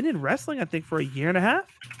only been in wrestling, I think, for a year and a half.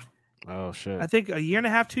 Oh shit. I think a year and a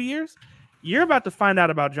half, 2 years. You're about to find out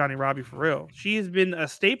about Johnny Robbie for real. She has been a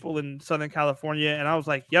staple in Southern California, and I was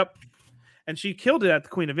like, yep. And she killed it at the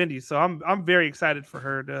Queen of Indies. So I'm very excited for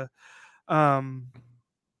her to, I'm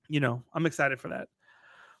excited for that.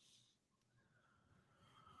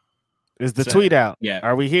 Is the tweet out? Yeah.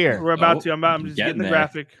 Are we here? We're about to. I'm just getting the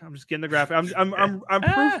graphic. I'm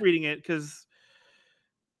proofreading it because,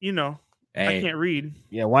 Hey. I can't read.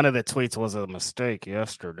 Yeah, one of the tweets was a mistake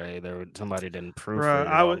yesterday. Somebody didn't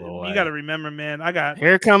proofread it. You got to remember, man.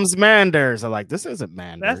 Here comes Manders. I'm like, this isn't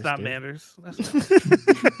Manders. That's not Manders.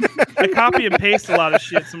 I copy and paste a lot of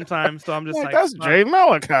shit sometimes, so I'm just like that's Jay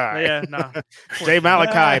Malachi. Yeah, nah. Jay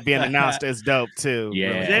Malachi being announced is dope too.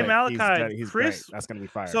 Yeah, really Jay Malachi, he's Chris. Great. That's gonna be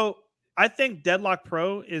fire. So I think Deadlock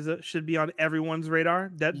Pro should be on everyone's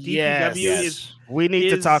radar. That yes. DPW is. We need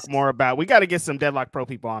to talk more about. We got to get some Deadlock Pro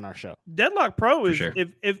people on our show. Deadlock Pro is sure.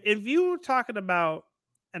 if you were talking about,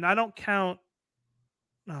 and I don't count.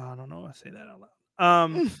 No, I don't know. I say that out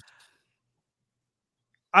loud.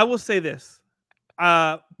 I will say this: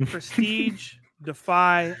 Prestige,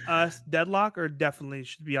 Defy, Us, Deadlock, are definitely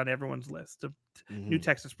should be on everyone's list. New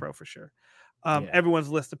Texas Pro for sure. Everyone's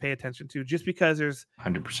list to pay attention to, just because there's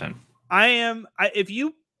 100%. If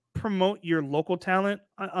you promote your local talent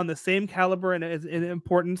on the same caliber and as in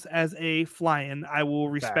importance as a fly-in, I will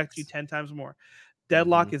respect you 10 times more.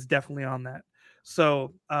 Deadlock is definitely on that.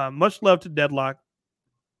 So much love to Deadlock.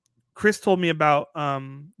 Chris told me about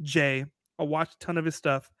Jay. I watched a ton of his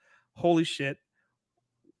stuff. Holy shit.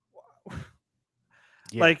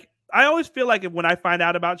 Yeah. Like, I always feel like when I find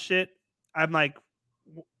out about shit, I'm like,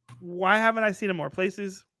 why haven't I seen it more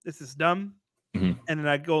places? This is dumb. And then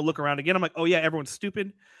I go look around again. I'm like, oh yeah, everyone's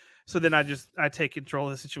stupid. So then I take control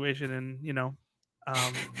of the situation, and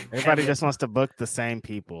everybody just wants to book the same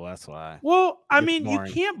people. That's why. Well, I mean, boring.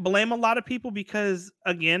 You can't blame a lot of people because,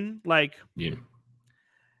 again, like,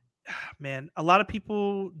 man, a lot of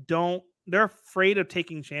people they're afraid of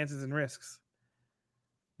taking chances and risks.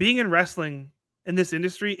 Being in wrestling in this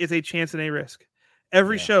industry is a chance and a risk.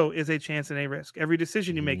 Every show is a chance and a risk. Every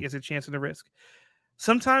decision you make is a chance and a risk.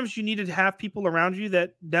 Sometimes you need to have people around you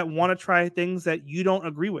that want to try things that you don't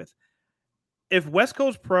agree with. If West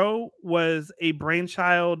Coast Pro was a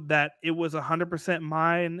brainchild that it was 100%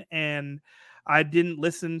 mine and I didn't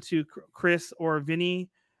listen to Chris or Vinny,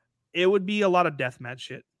 it would be a lot of deathmatch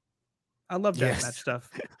shit. I love deathmatch stuff.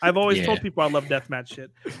 I've always told people I love deathmatch shit.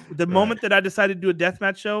 The moment that I decided to do a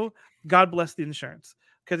deathmatch show, God bless the insurance,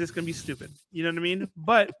 because it's going to be stupid. You know what I mean?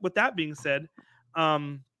 But with that being said,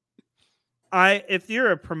 if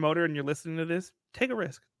you're a promoter and you're listening to this, take a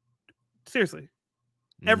risk. Seriously.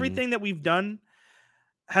 Everything that we've done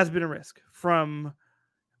has been a risk, from,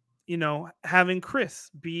 having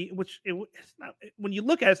Chris be, it's not, when you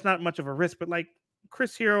look at it, it's not much of a risk, but like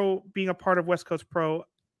Chris Hero being a part of West Coast Pro,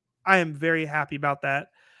 I am very happy about that.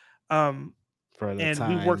 And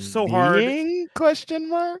we worked so hard. Question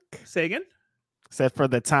mark? Say again? Said for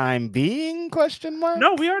the time being? Question mark?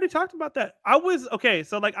 No, we already talked about that. I was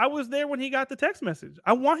there when he got the text message.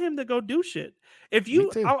 I want him to go do shit. If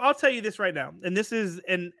you, I'll tell you this right now, and this is,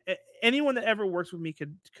 and anyone that ever works with me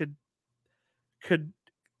could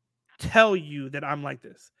tell you that I'm like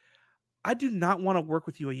this. I do not want to work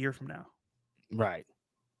with you a year from now. Right.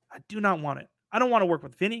 I do not want it. I don't want to work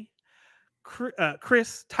with Vinny,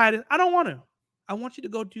 Chris, Titus. I don't want to. I want you to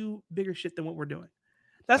go do bigger shit than what we're doing.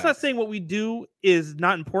 That's not saying what we do is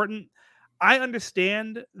not important. I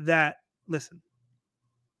understand that. Listen,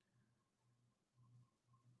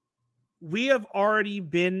 we have already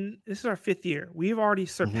been, this is our 5th year. We have already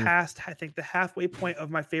surpassed, I think, the halfway point of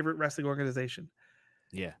my favorite wrestling organization.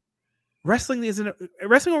 Yeah. Wrestling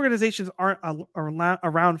organizations aren't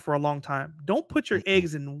around for a long time. Don't put your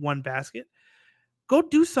eggs in one basket. Go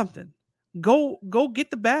do something. Go get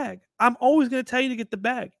the bag. I'm always going to tell you to get the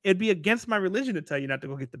bag. It'd be against my religion to tell you not to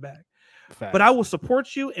go get the bag. Fact. But I will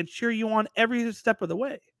support you and cheer you on every step of the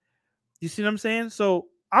way. You see what I'm saying? So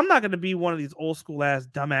I'm not going to be one of these old school ass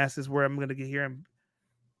dumbasses where I'm going to get here and,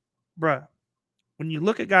 bruh, when you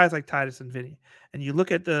look at guys like Titus and Vinny, and you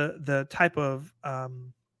look at the type of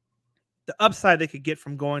the upside they could get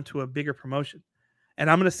from going to a bigger promotion, and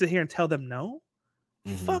I'm going to sit here and tell them no.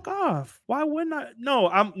 Fuck off. Why wouldn't I?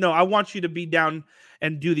 I want you to be down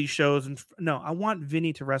and do these shows. And I want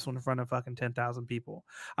Vinny to wrestle in front of fucking 10,000 people.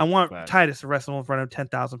 I want Titus to wrestle in front of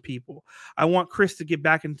 10,000 people. I want Chris to get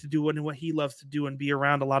back into doing what he loves to do and be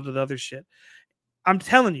around a lot of the other shit. I'm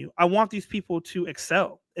telling you, I want these people to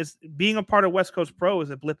excel. It's being a part of West Coast Pro is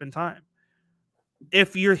a blip in time.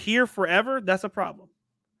 If you're here forever, that's a problem.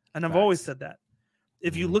 And I've always said that.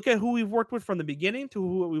 If you look at who we've worked with from the beginning to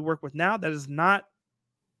who we work with now, that is not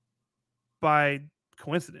by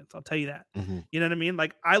coincidence. I'll tell you that. You know what I mean?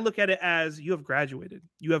 Like, I look at it as you have graduated.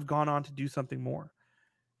 You have gone on to do something more.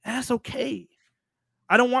 And that's okay.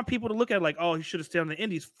 I don't want people to look at it like, oh, he should have stayed on the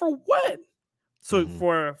indies. For what? So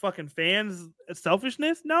for fucking fans'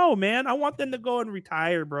 selfishness? No, man. I want them to go and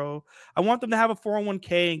retire, bro. I want them to have a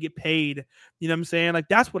 401k and get paid. You know what I'm saying? Like,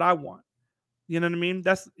 that's what I want. You know what I mean?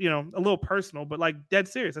 That's, a little personal, but like dead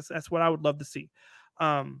serious. That's what I would love to see.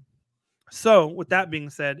 So with that being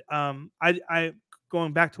said, I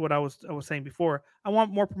going back to what I was saying before, I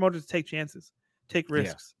want more promoters to take chances, take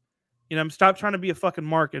risks. Stop trying to be a fucking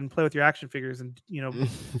mark and play with your action figures and,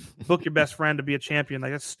 book your best friend to be a champion.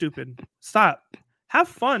 Like, that's stupid. Stop. Have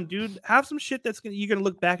fun, dude. Have some shit you're going to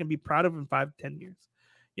look back and be proud of in 5 to 10 years.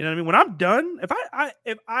 You know what I mean? When I'm done, if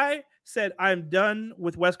I said I'm done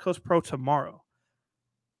with West Coast Pro tomorrow,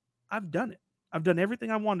 I've done it. I've done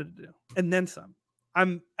everything I wanted to do and then some.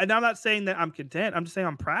 And I'm not saying that I'm content. I'm just saying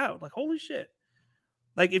I'm proud. Like, holy shit.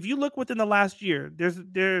 Like, if you look within the last year,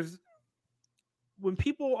 there's when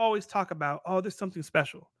people always talk about, oh, there's something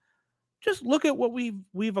special. Just look at what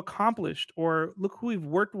we've accomplished, or look who we've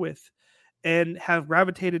worked with and have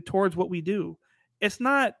gravitated towards what we do. It's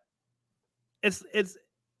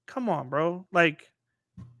come on, bro. Like,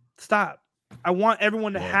 stop. I want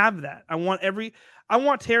everyone to have that. I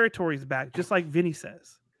want territories back, just like Vinny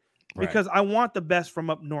says. Because I want the best from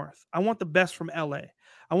up north. I want the best from LA.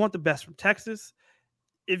 I want the best from Texas.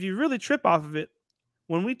 If you really trip off of it,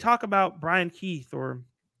 when we talk about Brian Keith or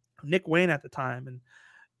Nick Wayne at the time and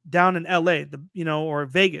down in LA, or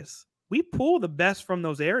Vegas, we pull the best from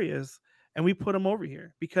those areas and we put them over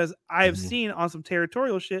here because I have seen on some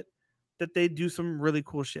territorial shit that they do some really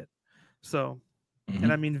cool shit. So,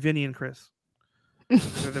 and I mean Vinny and Chris.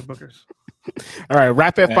 They're the bookers. All right,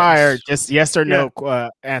 rapid fire, just yes or no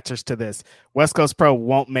answers to this. West Coast Pro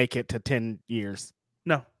won't make it to 10 years.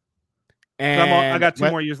 No. And I got 2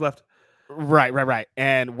 more years left. Right.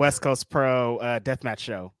 And West Coast Pro deathmatch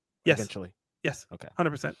show eventually. Yes. Okay.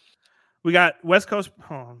 100%. We got West Coast.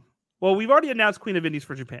 Well, we've already announced Queen of Indies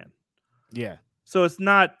for Japan. Yeah. So it's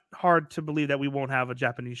not hard to believe that we won't have a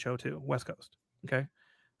Japanese show too, West Coast. Okay.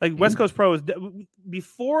 Like West Coast Pro is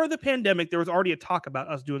before the pandemic, there was already a talk about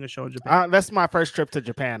us doing a show in Japan. That's my first trip to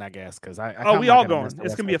Japan, I guess, because we all going.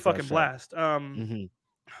 It's gonna be a fucking blast.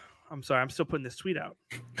 I'm sorry, I'm still putting this tweet out.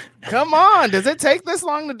 Come on, does it take this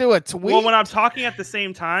long to do a tweet? Well, when I'm talking at the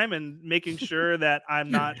same time and making sure that I'm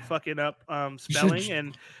not fucking up spelling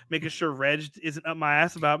and making sure Reg isn't up my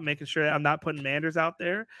ass about making sure that I'm not putting Manders out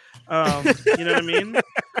there. You know what I mean?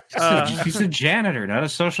 He's a janitor, not a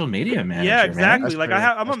social media manager. Yeah, exactly. Like true.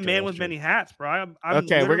 I'm a man with many hats, bro. I'm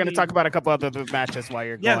okay, we're gonna talk about a couple other matches while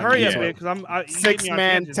you're going. Yeah, hurry up, man, because I'm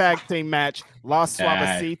 6-man tag team match. Los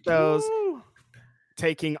Suavecitos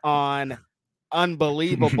taking on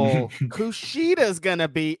unbelievable Kushida's gonna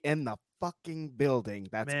be in the fucking building.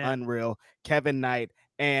 That's unreal. Kevin Knight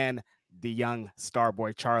and the young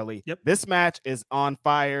Starboy Charlie. Yep. This match is on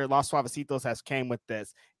fire. Los Suavecitos has came with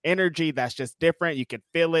this energy that's just different. You can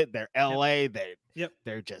feel it. They're LA.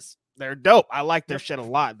 They're dope. I like their shit a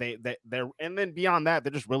lot. They're and then beyond that,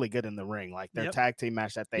 they're just really good in the ring. Like their tag team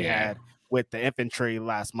match that they had with the infantry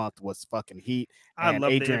last month was fucking heat. I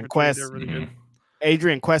love Adrian the Quest. They're really good.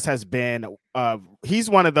 Adrian Quest has been he's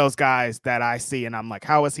one of those guys that I see and I'm like,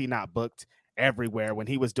 how is he not booked everywhere? When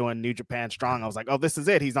he was doing New Japan Strong, I was like, oh, this is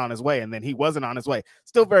it, he's on his way. And then he wasn't on his way.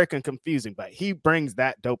 Still very confusing, but he brings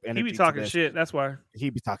that dope energy. He be talking shit. That's why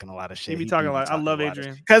he be talking a lot of shit. He be talking a lot. I love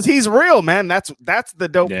Adrian because he's real, man. That's the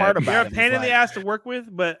dope part about You're him. a pain in the ass to work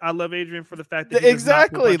with, but I love Adrian for the fact that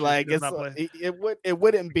exactly like he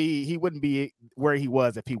wouldn't be where he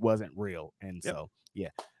was if he wasn't real. And so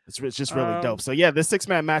it's just really dope. So yeah, the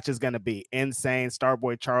 6-man match is going to be insane.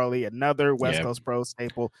 Starboy Charlie, another West Coast Pro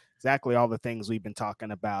staple. Exactly all the things we've been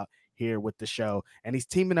talking about here with the show. And he's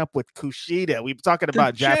teaming up with Kushida. We've been talking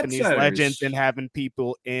about Japanese legends and having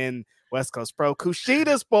people in West Coast Pro.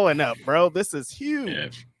 Kushida's pulling up, bro. This is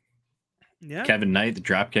huge. Yeah. Kevin Knight, the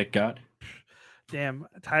dropkick god. Damn,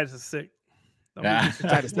 Titus is sick.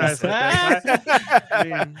 Titus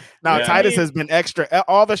has been extra.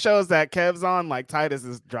 All the shows that Kev's on, like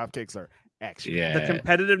Titus's drop kicks are extra. The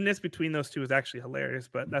competitiveness between those two is actually hilarious,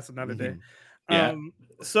 but that's another day.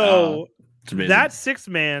 So that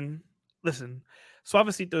 6-man, listen,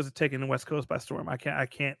 Suavecitos are taking the West Coast by storm. I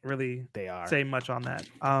can't really say much on that.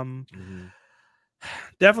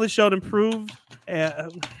 Definitely showed improved.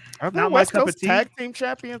 Are they West Coast tag team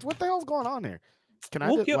champions? What the hell's going on here?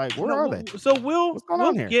 Where are they? So we'll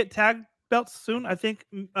get tag belts soon. I think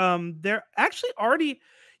they're actually already.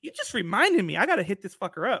 You just reminded me. I gotta hit this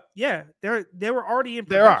fucker up. Yeah, they were already in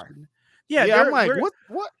production. Yeah, I'm like,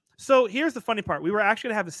 what? So here's the funny part. We were actually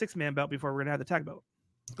gonna have the 6-man belt before we were gonna have the tag belt.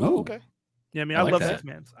 Oh, okay. Yeah, I mean, I love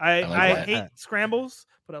 6-mans. I hate scrambles,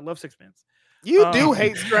 but I love 6-mans. You do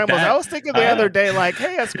hate scrambles. I was thinking the other day, like,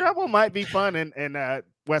 hey, a scramble might be fun in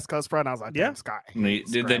West Coast Pro. And I was like, damn, Scott. Then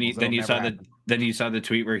you saw the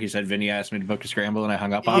tweet where he said Vinny asked me to book a scramble and I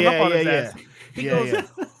hung up on his ass. He goes,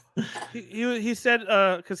 He said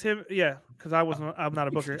because I'm not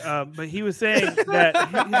a booker, but he was saying that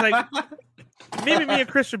he's like, maybe me and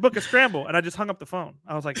Chris should book a scramble, and I just hung up the phone.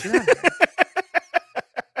 I was like, get out of here.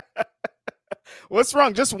 What's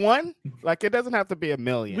wrong? Just one? Like, it doesn't have to be a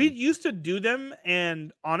million. We used to do them,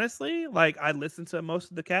 and honestly, like, I listened to most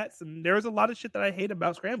of the cats, and there was a lot of shit that I hate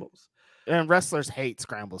about scrambles. And wrestlers hate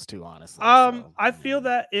scrambles too, honestly. I feel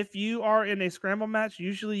that if you are in a scramble match,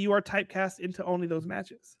 usually you are typecast into only those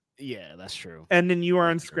matches. Yeah, that's true. And then you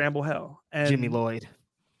are in scramble hell. And Jimmy Lloyd.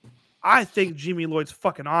 I think Jimmy Lloyd's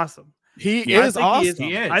fucking awesome. He is awesome.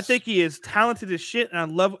 He is. I think he is talented as shit, and I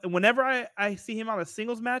love. Whenever I see him on a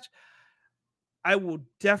singles match, I will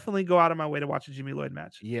definitely go out of my way to watch a Jimmy Lloyd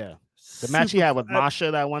match. Yeah. The match he had with Masha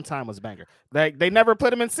that one time was banger. They never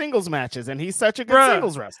put him in singles matches, and he's such a good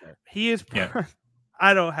singles wrestler. He is. Yeah.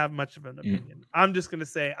 I don't have much of an opinion. I'm just going to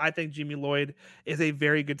say I think Jimmy Lloyd is a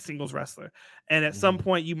very good singles wrestler. And at some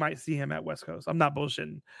point, you might see him at West Coast. I'm not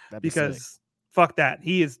bullshitting because fuck that.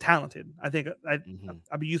 He is talented. I think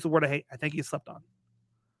I've used the word I hate. I think he's slept on.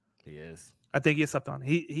 He is. I think he is slept on.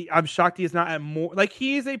 I'm shocked he is not at more. Like,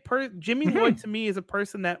 he is Jimmy Lloyd to me is a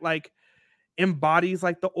person that like embodies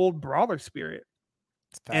like the old brawler spirit.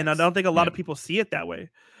 And I don't think a lot of people see it that way.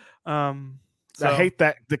 I hate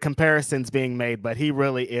that the comparison's being made, but he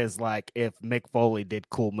really is like if Mick Foley did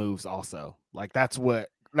cool moves also. Like that's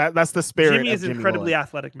that's the spirit. Jimmy is incredibly Lloyd.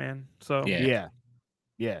 Athletic, man. So yeah.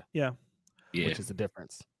 Which is the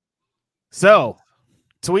difference. So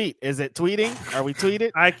tweet. Is it tweeting? Are we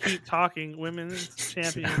tweeted? I keep talking women's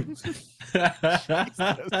champions. Jesus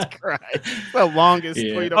Christ. The longest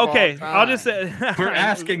tweet of all time. I'll just say we're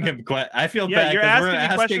asking him I feel bad because we're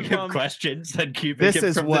asking him questions and keeping this him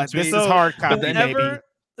is from what the this tweet. is hard copy, baby.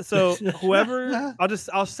 So whoever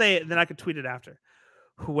I'll say it and then I can tweet it after.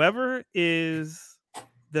 Whoever is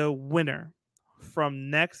the winner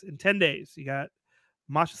from next in 10 days, you got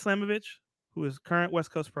Masha Slamovich, who is current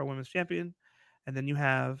West Coast Pro Women's Champion. And then you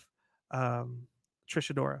have Trish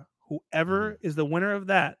Adora. Whoever is the winner of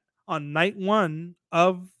that on night one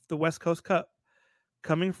of the West Coast Cup,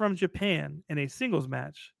 coming from Japan in a singles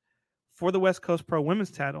match for the West Coast Pro Women's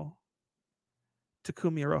title,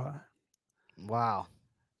 Takumi Iroha. Wow.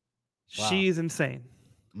 She's insane.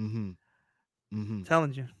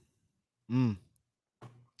 Telling you.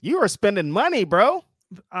 You are spending money, bro.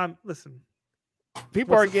 Listen.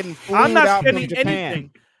 People are getting food I'm not out spending from Japan.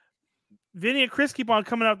 anything. Vinny and Chris keep on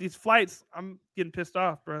coming out these flights. I'm getting pissed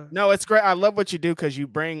off, bro. No, it's great. I love what you do because you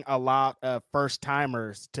bring a lot of first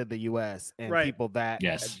timers to the U.S. and people that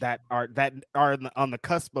are on the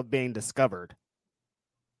cusp of being discovered.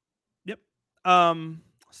 Yep.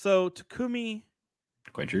 So Takumi,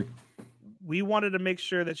 quite true. We wanted to make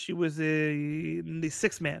sure that she was in the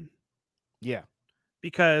 6-man. Yeah.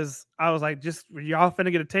 Because I was like, just y'all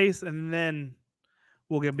finna get a taste, and then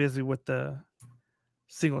we'll get busy with the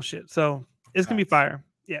single shit. So it's gonna be fire.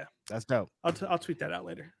 Yeah, that's dope. I'll tweet that out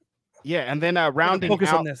later. Yeah, and then rounding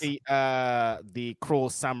out the Cruel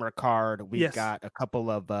Summer card, we've got a couple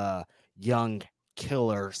of young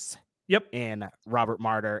killers. Yep. In Robert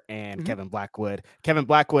Martyr and Kevin Blackwood. Kevin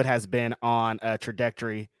Blackwood has been on a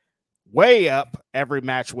trajectory way up. Every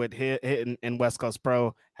match with hit in West Coast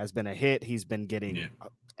Pro has been a hit. He's been getting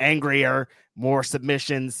angrier, more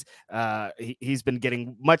submissions. He's been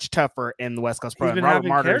getting much tougher in the West Coast Pro. And Robert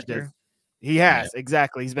Martyr's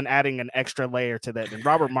exactly. He's been adding an extra layer to that. And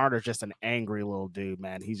Robert Martyr's just an angry little dude,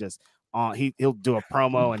 man. He's just he'll do a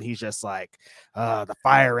promo and he's just like the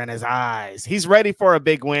fire in his eyes. He's ready for a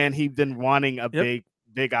big win. He's been wanting a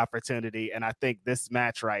big opportunity, and I think this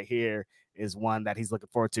match right here is one that he's looking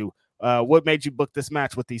forward to. What made you book this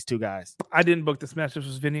match with these two guys? I didn't book this match. This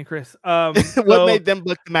was Vinny and Chris. What made them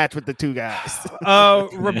book the match with the two guys?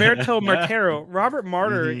 Roberto Martero. Robert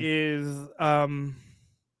Martyr is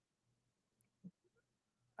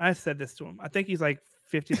I said this to him. I think he's like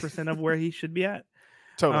 50% of where he should be at.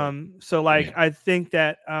 Totally. So like I think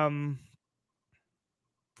that damn,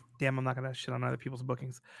 I'm not gonna shit on other people's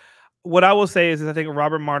bookings. What I will say is I think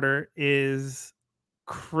Robert Martyr is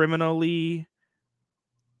criminally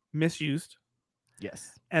misused.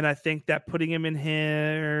 Yes. And I think that putting him in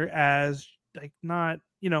here as like not,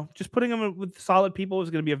 just putting him with solid people is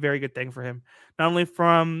going to be a very good thing for him. Not only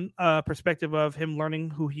from a perspective of him learning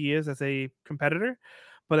who he is as a competitor,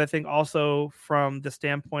 but I think also from the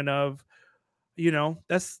standpoint of,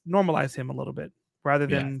 let's normalize him a little bit rather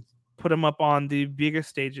than put him up on the bigger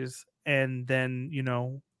stages and then,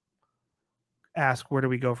 ask where do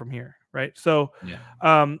we go from here, right? So,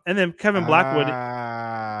 and then Kevin Blackwood.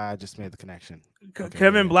 I just made the connection.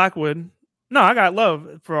 Kevin Blackwood No, I got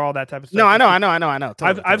love for all that type of stuff. No, I know.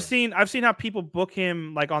 Totally, I've seen how people book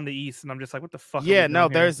him like on the East, and I'm just like, what the fuck? Yeah, no,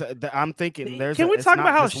 I'm thinking there's. Can we talk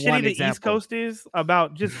about how shitty the East Coast is?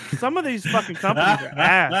 About just some of these fucking companies are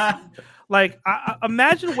ass. Like,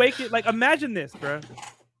 imagine imagine this, bro.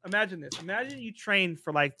 Imagine this. Imagine you train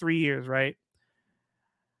for like 3 years, right?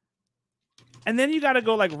 And then you got to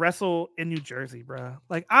go like wrestle in New Jersey, bro.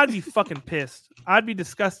 Like, I'd be fucking pissed. I'd be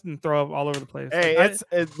disgusted and throw up all over the place. Hey,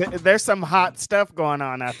 there's some hot stuff going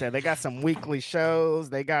on out there. They got some weekly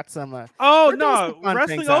shows. They got some.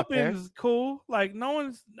 Wrestling Open's cool. Like, no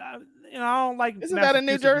one's. I don't like. Isn't that in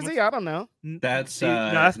New Jersey? I don't know. That's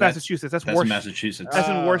Massachusetts. That's Massachusetts. That's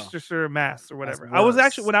in Worcestershire, Mass, or whatever. I was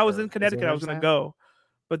actually when I was in Connecticut, I was gonna go,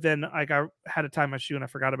 but then like I had to tie my shoe and I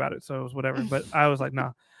forgot about it, so it was whatever. But I was like,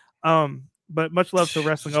 nah. But much love to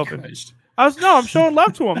Wrestling Open. Christ. I'm showing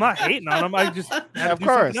love to him. I'm not hating on him. I just had to do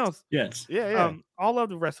something else. Yes. Yeah. All love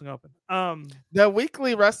to Wrestling Open. The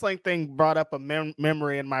weekly wrestling thing brought up a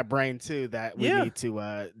memory in my brain too that we need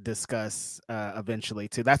to discuss eventually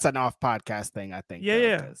too. That's an off podcast thing, I think.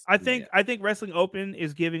 I think Wrestling Open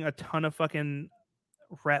is giving a ton of fucking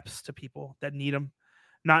reps to people that need them,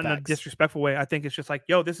 not in a disrespectful way. I think it's just like,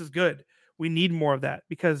 yo, this is good. We need more of that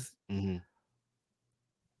because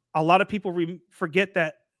a lot of people forget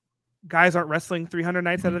that guys aren't wrestling 300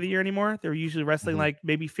 nights out of the year anymore. They're usually wrestling like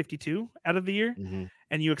maybe 52 out of the year.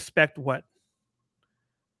 And you expect what?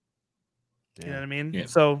 You know what I mean? Yeah.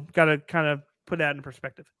 So got to kind of put that in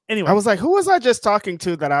perspective. Anyway. I was like, who was I just talking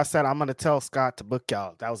to that I said, I'm going to tell Scott to book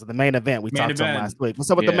y'all? That was the main event. We talked to him last week.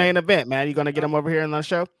 What's up with the main event, man? You going to get him over here in the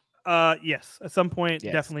show? Yes, at some point,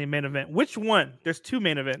 definitely a main event. Which one? There's 2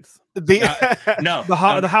 main events. The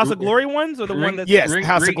House of Glory ones, or the one that's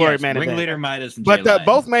House of Glory main event. Ringleader Midas and but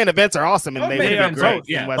both main events are awesome, and they are great.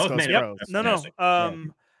 Yeah, West Coast Pros. No.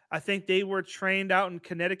 I think they were trained out in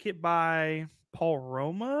Connecticut by Paul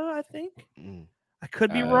Roma. I think I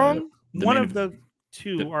could be wrong. One of the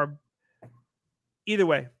 2 are. Either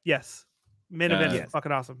way, yes, main event is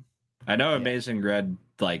fucking awesome. I know Amazing Red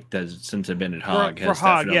does since I've been at Hog has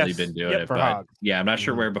definitely been doing it, but Hog. Yeah, I'm not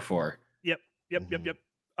sure where before. Yep. Do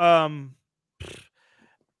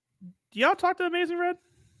y'all talk to Amazing Red?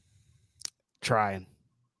 Trying.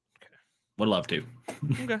 Okay. Would love to.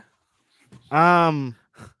 Okay.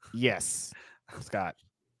 Yes, Scott.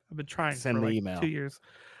 I've been trying Send for the email. 2 years.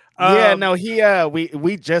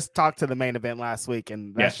 We just talked to the main event last week,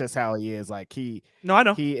 and that's just how he is. Like I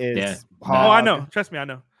know he is. Hog. Oh, I know. Trust me, I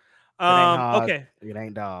know. Okay. It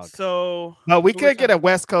ain't dog. So we could get a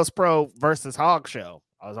West Coast Pro versus Hog show.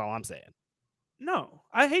 That's all I'm saying. No,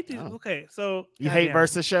 I hate these. Oh. Okay, so you hate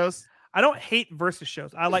versus shows? I don't hate versus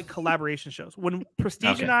shows. I like collaboration shows. When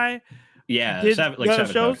Prestige and I did those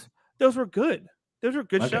shows, those were good. Those were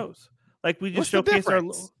good shows. Like we just showcased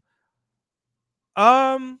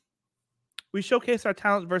our we showcased our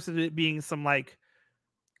talent versus it being some like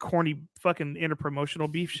corny fucking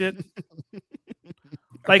interpromotional beef shit.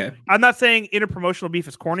 Like I'm not saying interpromotional beef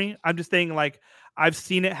is corny. I'm just saying like I've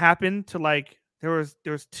seen it happen to like there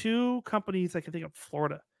was 2 companies like I think in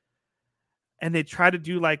Florida, and they tried to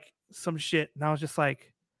do like some shit, and I was just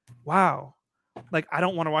like, wow, like I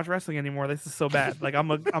don't want to watch wrestling anymore. This is so bad. Like I'm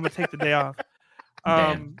gonna take the day off.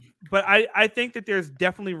 But I think that there's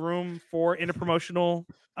definitely room for interpromotional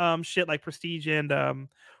shit like Prestige and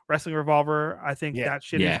Wrestling Revolver. I think that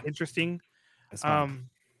shit is interesting.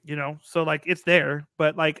 You know, so like it's there,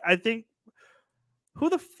 but like I think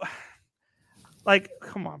like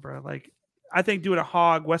come on, bro. Like I think doing a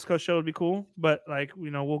Hog West Coast show would be cool, but like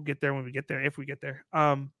we'll get there when we get there if we get there.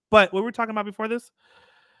 But what were we talking about before this?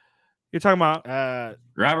 You're talking about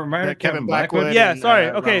Robert Martin, Kevin Blackwood. Yeah, sorry.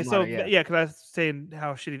 Okay, so because I was saying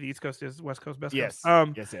how shitty the East Coast is, West Coast, Best Coast.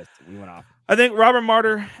 Yes. We went off. I think Robert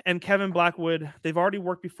Martyr and Kevin Blackwood, they've already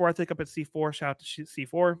worked before. I think up at C4. Shout out to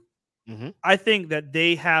C4. I think that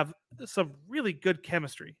they have some really good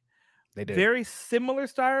chemistry. They do. Very similar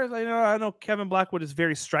styles. I know Kevin Blackwood is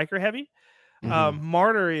very striker heavy.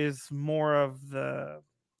 Martyr is more of the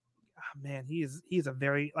he's a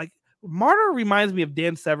very like Martyr reminds me of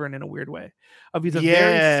Dan Severn in a weird way. He's a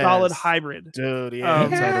very solid hybrid. Dude, he's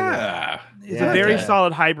a very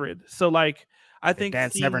solid hybrid. So like I think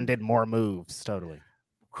Dan Severn did more moves, totally.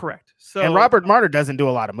 Correct. So and Robert Martyr doesn't do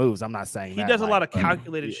a lot of moves. I'm not saying he does a lot of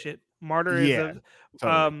calculated shit. Martyr is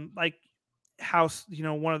like how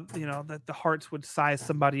one of that the Hearts would size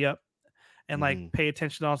somebody up and like pay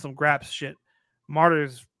attention on some graps shit.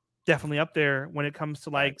 Martyr's definitely up there when it comes to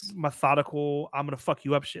like methodical I'm gonna fuck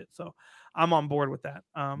you up shit. So I'm on board with that.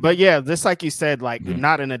 But yeah, just like you said, like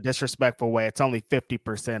not in a disrespectful way, it's only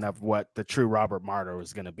 50% of what the true Robert Martyr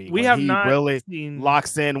was going to be. We when have he not really seen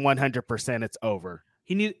locks in 100%, it's over.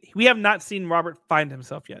 We have not seen Robert find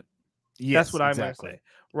himself yet. Yes, that's what I'm going to say.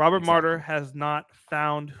 Robert Martyr has not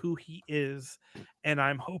found who he is, and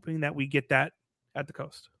I'm hoping that we get that at the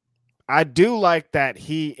Coast. I do like that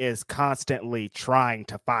he is constantly trying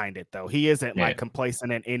to find it, though. He isn't like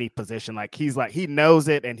complacent in any position. Like he knows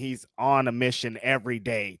it, and he's on a mission every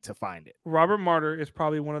day to find it. Robert Martyr is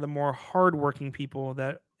probably one of the more hardworking people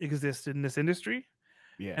that exist in this industry.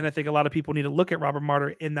 Yeah. And I think a lot of people need to look at Robert Martyr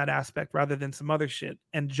in that aspect rather than some other shit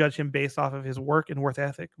and judge him based off of his work and work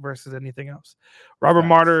ethic versus anything else. Robert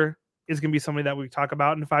Martyr is going to be somebody that we talk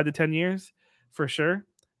about in 5 to 10 years for sure.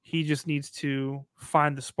 He just needs to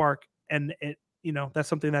find the spark. And it, that's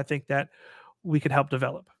something that I think that we could help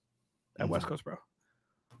develop at West Coast Pro.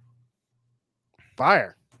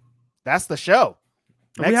 Fire. That's the show.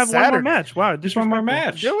 We have Saturday. One more match. Wow. Just one more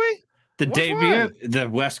match. Do we? The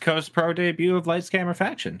West Coast Pro debut of Lights Camera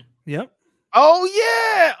Faction. Yep. Oh,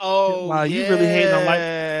 yeah. Oh, wow. You really hating on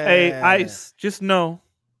Hey, Ice, just know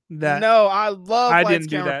that. No, I love Lights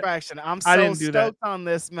Camera Faction. I'm so stoked on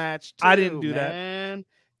this match, too, I didn't do man. that.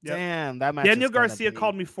 Yep. Damn, that match. Daniel Garcia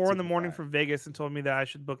called me 4 a.m. from Vegas and told me that I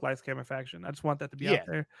should book Lights Camera Faction. I just want that to be out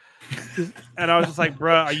there. And I was just like,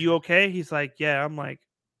 bro, are you okay? He's like, yeah. I'm like,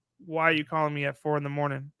 why are you calling me at 4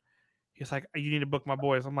 a.m? He's like, you need to book my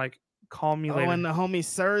boys. I'm like, call me later. Oh, and the homie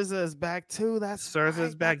Surza is back too. That's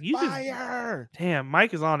Surza's back. You fire. Damn,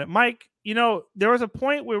 Mike is on it. Mike, there was a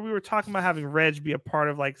point where we were talking about having Reg be a part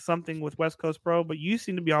of like something with West Coast Pro, but you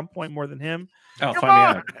seem to be on point more than him. Oh, fly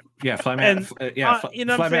me out. Yeah, fly me out.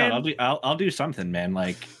 Fly me out. I'll do something, man.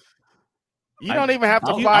 Like you don't even have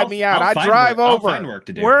to fly me out. I drive over. I'll find work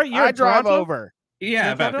to do. I drive over.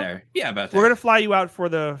 Yeah, about there. Yeah, about there. We're gonna fly you out for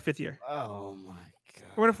the 5th year. Oh my.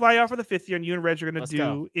 We're going to fly you out for the 5th year, and you and Reg are going to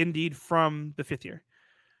do Indeed from the 5th year.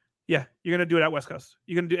 Yeah, you're going to do it at West Coast.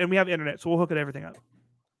 You're going to do, and we have internet, so we'll hook everything up.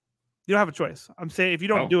 You don't have a choice. I'm saying if you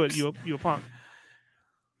don't do it, you a punk.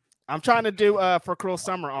 I'm trying to do for Cruel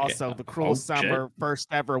Summer also the Cruel Summer first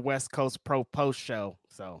ever West Coast Pro post show.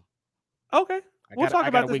 So okay, we'll talk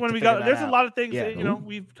about this when we go. There's a lot of things that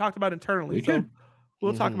we've talked about internally, so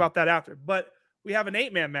we'll talk about that after. But we have an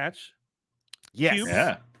 8-man match. Yes. Cubes.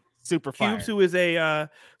 Yeah. Super fire. Cubes, who is a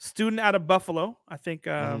student out of Buffalo. I think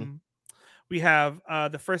we have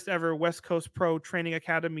the first ever West Coast Pro Training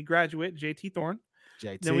Academy graduate, JT Thorne.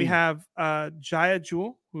 Then we have Jaya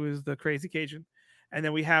Jewel, who is the Crazy Cajun. And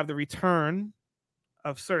then we have the return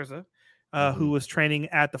of Surza, who was training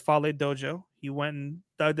at the Fale Dojo. He went and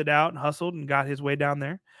thugged it out and hustled and got his way down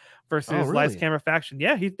there versus Lights Camera Faction.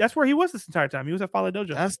 Yeah, that's where he was this entire time. He was at Fale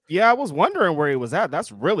Dojo. I was wondering where he was at.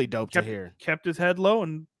 That's really dope to hear. Kept his head low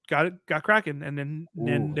and got cracking, and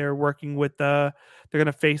then they're working with they're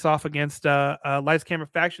gonna face off against Lights Camera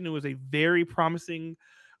Faction, who is a very promising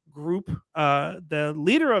group. The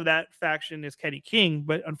leader of that faction is Kenny King,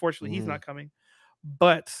 but unfortunately he's not coming.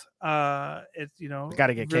 But it's got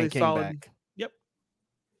to get really King back. Yep.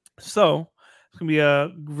 So it's gonna be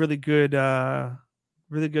a really good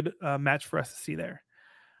match for us to see there.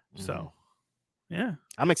 So. Yeah,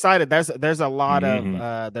 I'm excited. There's a lot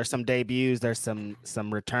of there's some debuts, there's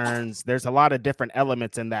some returns, there's a lot of different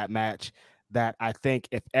elements in that match that I think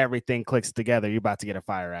if everything clicks together, you're about to get a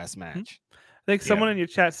fire ass match. I think someone in your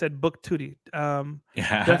chat said book Tootie.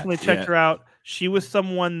 Definitely check her out. She was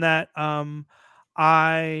someone that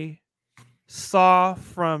I saw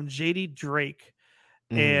from JD Drake,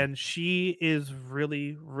 and she is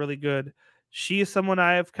really, really good. She is someone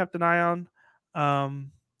I have kept an eye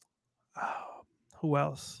on. Who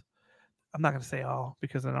else? I'm not gonna say all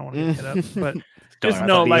because I don't want to get hit up, but just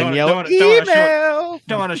know, like,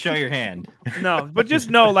 don't want to show your hand. No, but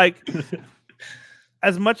just know, like,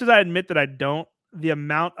 as much as I admit that I don't, the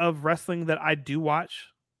amount of wrestling that I do watch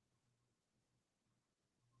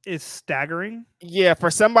is staggering. Yeah,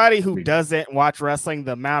 for somebody who doesn't watch wrestling,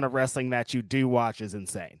 the amount of wrestling that you do watch is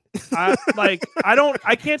insane. I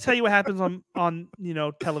can't tell you what happens on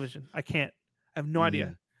television. I can't. I have no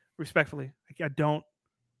idea. Respectfully, I don't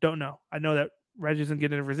know. I know that Reg isn't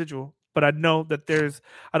getting a residual, but I know that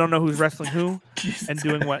I don't know who's wrestling who and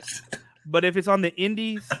doing what. But if it's on the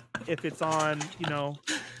indies, if it's on,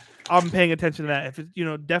 I'm paying attention to that. If it's,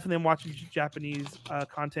 definitely I'm watching Japanese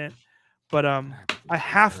content, but I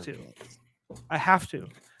have to.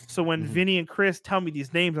 So when Vinny and Chris tell me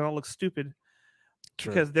these names, I don't look stupid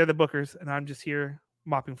because they're the bookers and I'm just here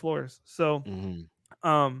mopping floors. So,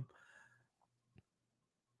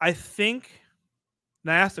 I think,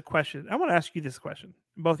 and I asked a question. I want to ask you this question,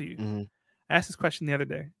 both of you. I asked this question the other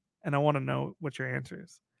day. and I want to know what your answer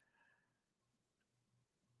is.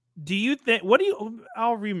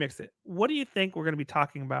 I'll remix it. What do you think we're going to be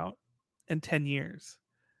talking about in 10 years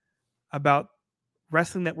about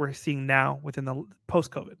wrestling that we're seeing now within the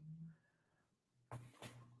post-COVID?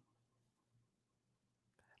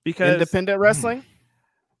 Because independent wrestling?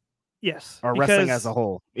 Yes. Or wrestling as a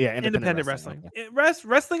whole? Yeah, independent wrestling. Okay.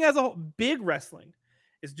 Wrestling as a whole, big wrestling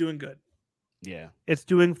is doing good. Yeah. It's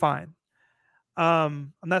doing fine.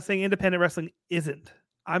 I'm not saying independent wrestling isn't.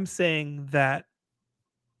 I'm saying that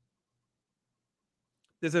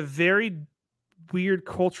there's a very weird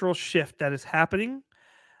cultural shift that is happening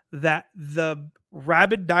that the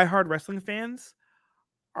rabid diehard wrestling fans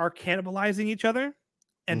are cannibalizing each other,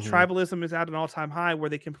 and tribalism is at an all-time high where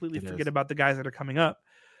they completely forget about the guys that are coming up.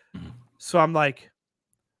 So I'm like,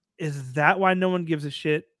 is that why no one gives a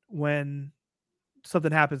shit when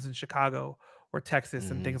something happens in Chicago or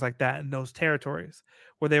Texas and things like that in those territories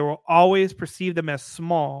where they will always perceive them as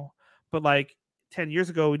small, but like 10 years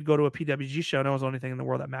ago, we'd go to a PWG show and it was the only thing in the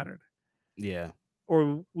world that mattered. Yeah.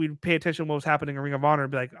 Or we'd pay attention to what was happening in Ring of Honor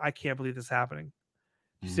and be like, I can't believe this is happening.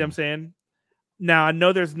 You see what I'm saying? Now, I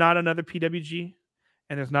know there's not another PWG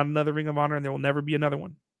and there's not another Ring of Honor and there will never be another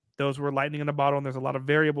one. Those were lightning in a bottle and there's a lot of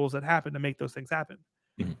variables that happen to make those things happen.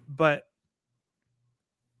 But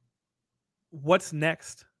what's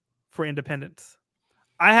next for independence?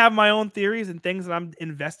 I have my own theories and things that I'm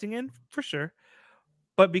investing in for sure.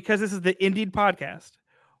 But because this is the Indeed podcast,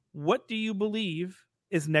 what do you believe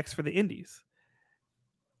is next for the Indies?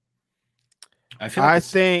 I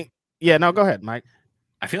think, go ahead, Mike.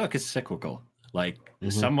 I feel like it's cyclical. Like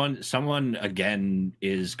someone again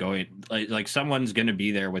is going like someone's going to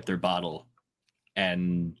be there with their bottle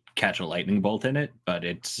and catch a lightning bolt in it, but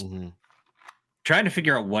it's trying to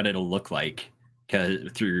figure out what it'll look like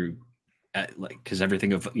because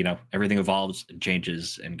everything evolves and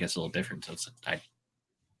changes and gets a little different. So I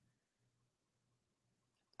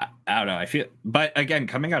don't know. I feel, but again,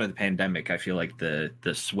 coming out of the pandemic, I feel like the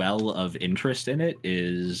swell of interest in it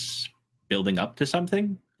is building up to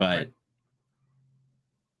something, but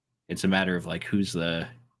it's a matter of like who's the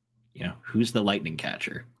lightning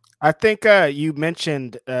catcher. I think you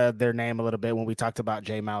mentioned their name a little bit when we talked about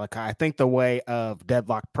Jay Malachi. I think the way of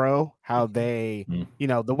Deadlock Pro, how they,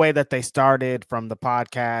 the way that they started from the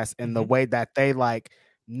podcast and the way that they like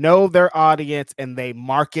know their audience and they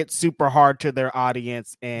market super hard to their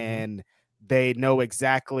audience and they know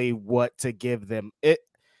exactly what to give them.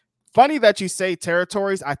 Funny that you say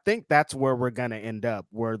territories. I think that's where we're going to end up.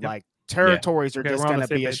 Where like territories are just going to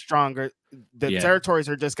be stronger. Territories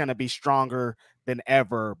are just going to be stronger than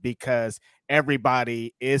ever because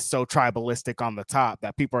everybody is so tribalistic on the top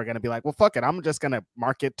that people are going to be like, well, fuck it. I'm just going to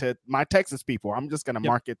market to my Texas people. I'm just going to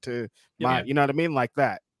market to my, you know what I mean? Like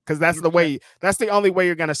that. Because that's the only way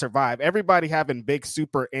you're going to survive. Everybody having big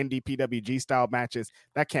super indie PWG style matches,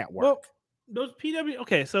 that can't work. Well, those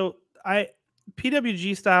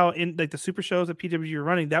PWG style in like the super shows that PWG were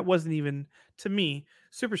running, that wasn't even to me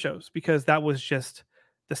super shows because that was just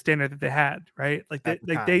the standard that they had, right? Like they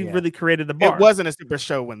really created the bar. It wasn't a super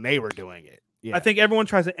show when they were doing it. Yeah. I think everyone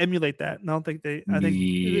tries to emulate that. And I don't think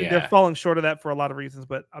they're falling short of that for a lot of reasons,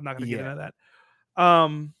 but I'm not going to get into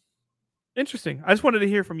that. Interesting. I just wanted to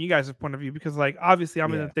hear from you guys' point of view because like obviously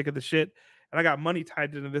I'm in the thick of the shit and I got money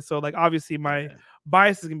tied into this. So like obviously my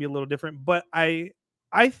bias is gonna be a little different, but I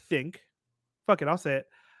think, fuck it, I'll say it.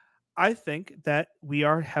 I think that we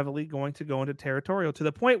are heavily going to go into territorial to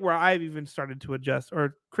the point where I've even started to adjust,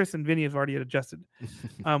 or Chris and Vinny have already adjusted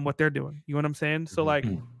what they're doing. You know what I'm saying? So like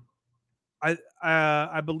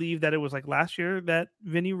I believe that it was like last year that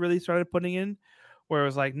Vinny really started putting in where it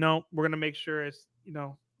was like, no, we're gonna make sure it's,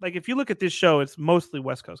 like if you look at this show, it's mostly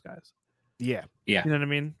West Coast guys. Yeah. You know what I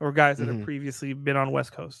mean? Or guys that have previously been on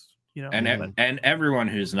West Coast, And everyone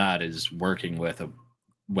who's not is working with a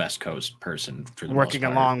West Coast person for the working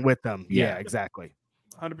along with them. Yeah, exactly.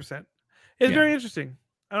 100%. It's very interesting.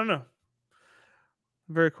 I don't know.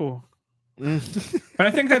 Very cool. But I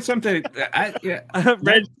think that's something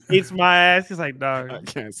Red hates my ass. He's like, dog, I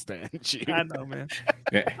can't stand you. I know, man.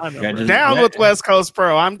 I know, down with West Coast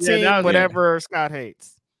Pro. I'm team whatever Scott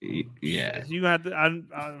hates. Yeah, you have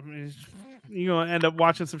to. You're gonna end up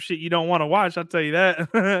watching some shit you don't want to watch. I'll tell you that.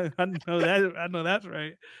 I know that. I know that's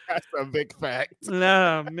right. That's a big fact.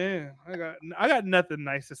 Nah, man, I got nothing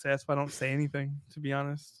nice to say if I don't say anything. To be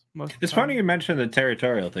honest, it's funny you mentioned the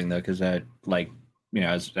territorial thing though, because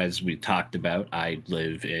as we talked about, I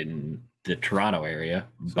live in the Toronto area,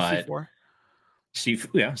 so but C4.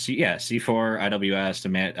 C4, IWS,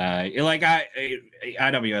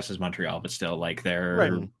 IWS is Montreal, but still, like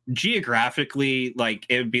they're geographically, like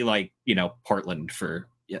it would be like Portland for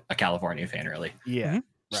a California fan, really. Yeah. Right.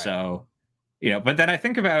 So, but then I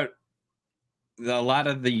think about a lot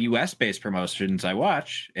of the US based promotions I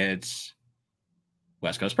watch. It's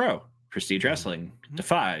West Coast Pro, Prestige Wrestling,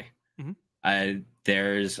 Defy.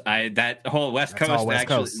 There's that whole West That's Coast West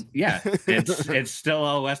actually. Coast. Yeah, it's still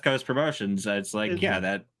all West Coast promotions. It's like,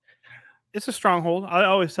 it's a stronghold. I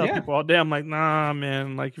always tell people all day, I'm like, nah,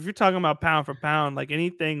 man. Like, if you're talking about pound for pound, like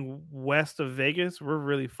anything west of Vegas, we're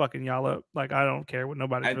really fucking y'all up. Like, I don't care what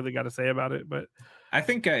nobody's really got to say about it. But I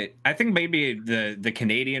think maybe the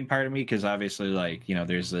Canadian part of me, because obviously, like,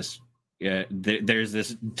 there's this there's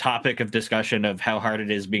this topic of discussion of how hard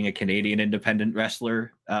it is being a Canadian independent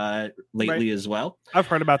wrestler lately as well. I've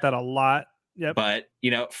heard about that a lot. Yep. But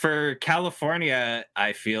for California,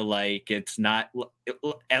 I feel like it's not,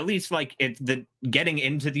 at least like the getting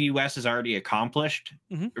into the US is already accomplished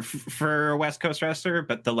for a West Coast wrestler,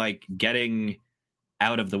 but the like getting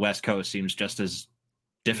out of the West Coast seems just as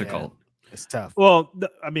difficult. It's tough. Well,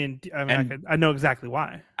 I know exactly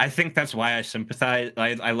why. I think that's why I sympathize.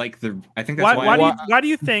 I think that's why do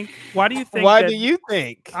you think? Why do you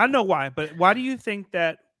think? I know why, but why do you think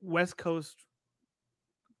that West Coast,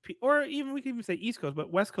 or even we can even say East Coast,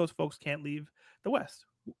 but West Coast folks can't leave the West?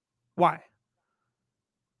 Why?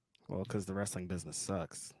 Well, because the wrestling business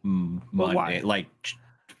sucks. Why? Like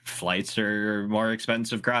flights are more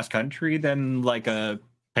expensive cross country than like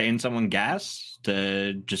paying someone gas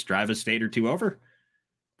to just drive a state or two over.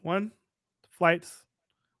 1, flights.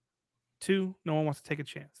 2, no one wants to take a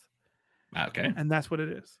chance. Okay. And that's what it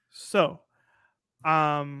is. So,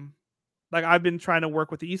 like I've been trying to work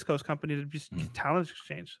with the East Coast company to just talent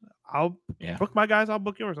exchange. I'll book my guys. I'll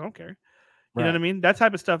book yours. I don't care. You know what I mean? That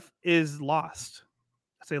type of stuff is lost.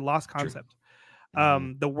 It's a lost concept.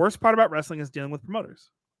 The worst part about wrestling is dealing with promoters.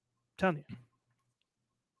 I'm telling you.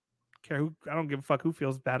 I don't give a fuck who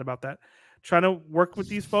feels bad about that. Trying to work with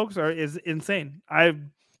these folks is insane. I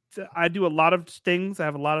do a lot of things. I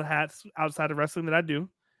have a lot of hats outside of wrestling that I do.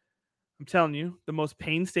 I'm telling you, the most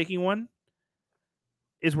painstaking one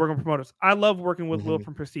is working with promoters. I love working with Will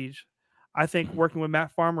from Prestige. I think working with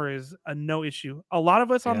Matt Farmer is a no issue. A lot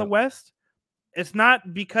of us on the West, it's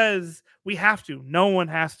not because we have to. No one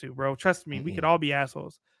has to, bro. Trust me. We could all be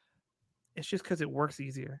assholes. It's just because it works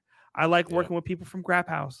easier. I like working with people from Grap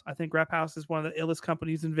House. I think Grap House is one of the illest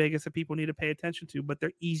companies in Vegas that people need to pay attention to, but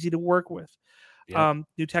they're easy to work with.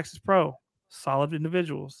 New Texas Pro, solid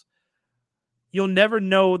individuals. You'll never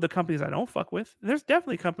know the companies I don't fuck with. There's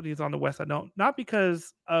definitely companies on the West I don't. Not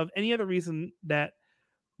because of any other reason that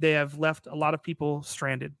they have left a lot of people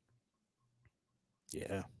stranded.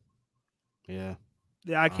 Yeah.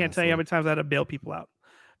 I can't tell you how many times I had to bail people out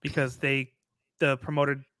because the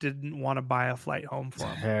promoter didn't want to buy a flight home for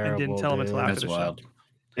them and didn't tell them until after the show.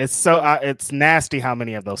 It's so it's nasty how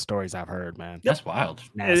many of those stories I've heard, man. That's wild.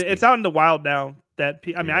 It's out in the wild now.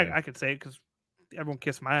 I could say it because everyone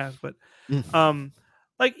kissed my ass, but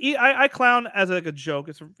like I clown as like a joke.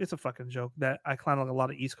 It's a fucking joke that I clown like a lot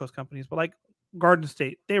of East Coast companies, but like Garden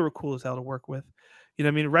State, they were cool as hell to work with. You know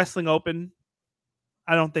what I mean? Wrestling Open,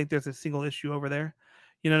 I don't think there's a single issue over there.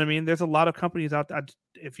 You know what I mean? There's a lot of companies out there.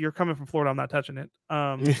 If you're coming from Florida, I'm not touching it.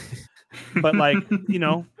 But like,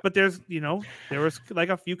 but there was like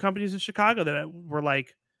a few companies in Chicago that were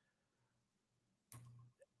like,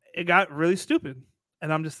 it got really stupid.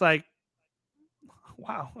 And I'm just like,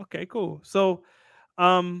 wow, okay, cool. So,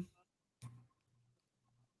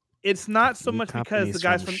 it's not so much because the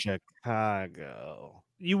guys from Chicago,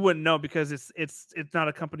 you wouldn't know because it's not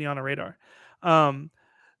a company on a radar.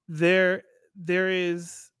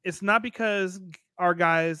 It's not because our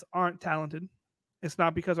guys aren't talented. It's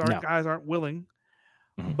not because our guys aren't willing,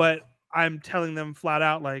 but I'm telling them flat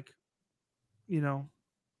out, like,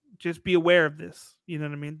 just be aware of this. You know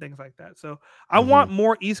what I mean? Things like that. So I want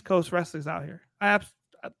more East Coast wrestlers out here.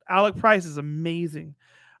 Alec Price is amazing.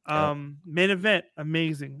 Main Event,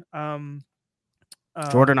 amazing.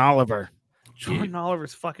 Jordan Oliver. Jordan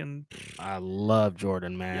Oliver's fucking. I love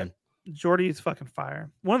Jordan, man. Yep. Jordy is fucking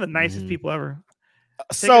fire. One of the nicest people ever.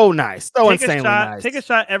 Nice. So insanely nice. Take a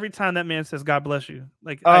shot every time that man says "God bless you."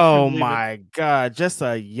 Like, oh my god, just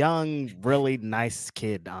a young, really nice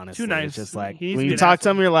kid. Honestly, too nice. It's just like when you talk to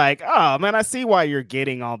him, you're like, oh man, I see why you're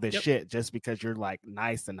getting all this shit just because you're like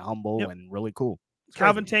nice and humble and really cool.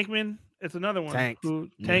 Calvin Tankman, it's another one.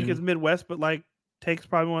 Tank is Midwest, but like Tank's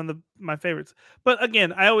probably one of my favorites. But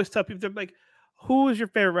again, I always tell people, they're like, "Who is your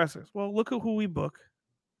favorite wrestlers?" Well, look at who we book,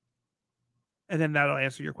 and then that'll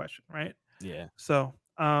answer your question, right? Yeah. So,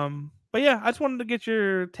 but yeah, I just wanted to get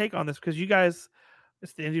your take on this because you guys,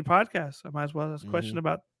 it's the Indie Podcast. I might as well ask a question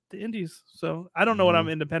about the Indies. So I don't know what I'm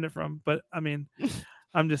independent from, but I mean,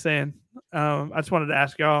 I'm just saying. I just wanted to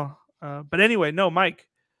ask y'all. But anyway, no, Mike.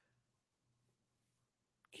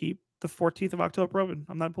 Keep the 14th of October open.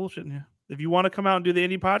 I'm not bullshitting you. If you want to come out and do the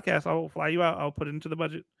indie podcast, I'll fly you out. I'll put it into the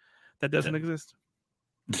budget. That doesn't exist.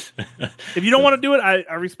 If you don't want to do it,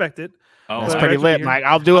 I respect it. Oh, that's pretty lit, Mike.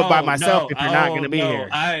 I'll do it by myself if you're not going to be here.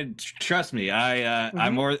 Trust me.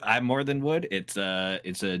 I'm more than would. It's a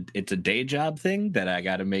day job thing that I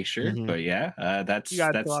got to make sure. But yeah, that's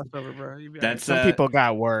over, bro. That's some people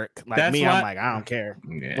got work. Like me, I'm like, I don't care.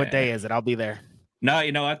 Yeah. What day is it? I'll be there. No,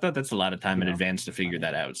 I thought that's a lot of time in advance to figure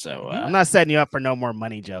that out. So I'm not setting you up for no more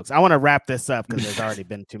money jokes. I want to wrap this up because there's already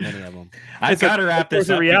been too many of them. I got to wrap this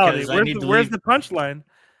up. Reality. Where's the punchline?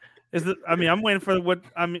 I'm waiting for what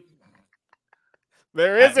I mean.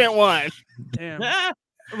 There isn't one. Damn.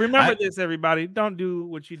 Remember this, everybody. Don't do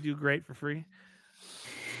what you do great for free.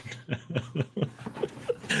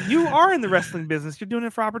 You are in the wrestling business. You're doing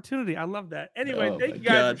it for opportunity. I love that. Anyway, thank you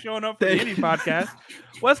guys for showing up for the Indie Podcast.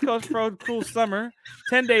 West Coast Pro Cool Summer,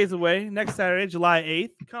 10 days away. Next Saturday, July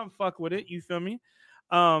 8th. Come fuck with it. You feel me?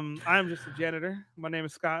 I'm just a janitor. My name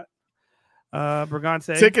is Scott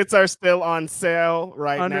Brigante. Tickets are still on sale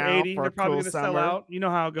now. Under 80. They're probably going to sell out. You know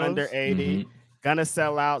how it goes. Under 80. Gonna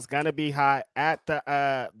sell out. It's gonna be hot at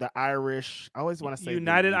the Irish. I always want to say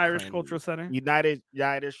United Irish Cultural Center. United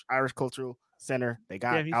Irish Cultural Center. They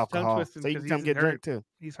got alcohol, so you can come get drink too.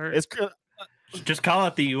 He's hurt. It's just call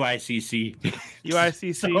it the UICC.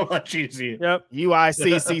 UICC. So much easier. Yep.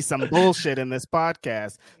 UICC. Some bullshit in this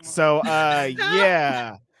podcast. So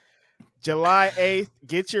yeah. July 8th.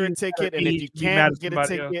 Get your ticket, and if you can't get a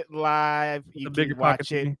ticket live, you can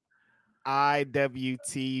watch it.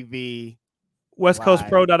 IWTV.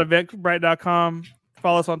 WestCoastPro.eventbrite.com.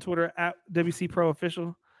 Follow us on Twitter at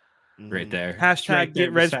WCProOfficial. Right there. Hashtag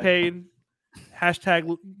get reg paid.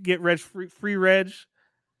 Hashtag get reg free reg.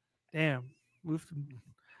 Damn. Move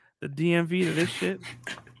the DMV to this shit.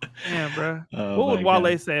 Damn, bro. What would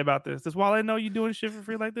Wale say about this? Does Wale know you doing shit for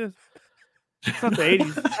free like this? It's not the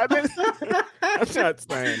 80s. I'm not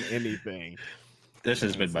saying anything. This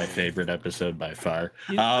has been my favorite episode by far.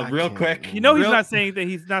 Real quick, he's not saying anything.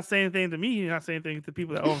 He's not saying anything to me. He's not saying anything to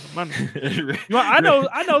people that owe him some money. I know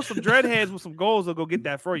some dreadheads with some goals will go get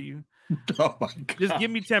that for you. Oh my God. Just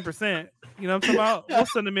give me 10%. You know what I'm talking about? We'll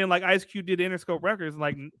send them in like Ice Cube did Interscope Records in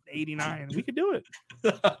like 89. We could do it.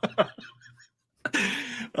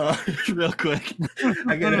 Real quick,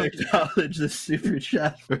 I gotta acknowledge the super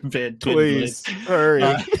chat from Van Tinley. Please hurry.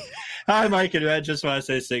 Hi, Mike and Red. Just want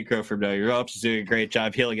to say Synchro from Know Your Ropes is doing a great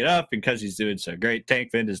job healing it up, and because he's doing so great,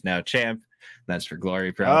 Tankfin is now champ. That's for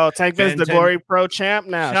Glory Pro. Oh, Tankfin's the Glory Pro champ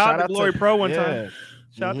now. Shout out to Glory Pro one time.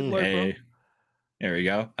 Shout out to Glory Pro. There we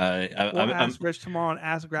go. We'll ask Rich tomorrow and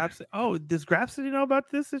ask Grapsody. Oh, does Grapsody know about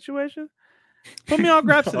this situation? Put me on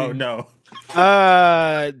Grapsody. Oh no.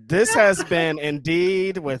 This has been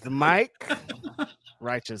Indeed with Mike,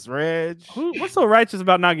 Righteous Reg. What's so righteous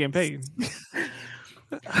about not getting paid?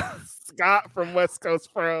 Scott from West Coast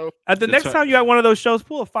Pro. At the next time you at one of those shows,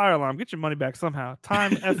 pull a fire alarm. Get your money back somehow.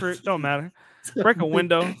 Time, effort, don't matter. Break a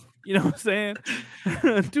window. You know what I'm saying?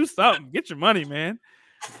 Do something. Get your money, man.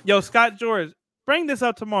 Yo, Scott George, bring this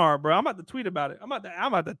up tomorrow, bro. I'm about to tweet about it. I'm about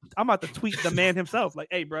to tweet the man himself. Like,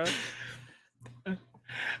 hey, bro. All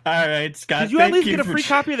right, Scott. Did you at least get a free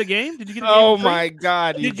copy of the game? Did you get? Oh my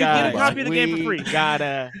God! Did you get a copy of the game for free?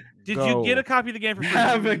 Did you get a copy of the game for free?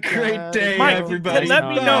 Have a great day, Mike, everybody. Let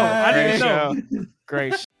me know. I need to know.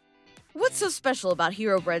 Great. What's so special about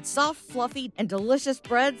Hero Bread's soft, fluffy, and delicious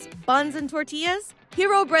breads, buns, and tortillas?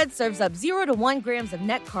 Hero Bread serves up 0 to 1 grams of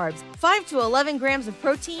net carbs, 5 to 11 grams of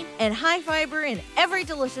protein, and high fiber in every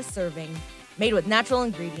delicious serving. Made with natural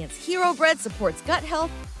ingredients, Hero Bread supports gut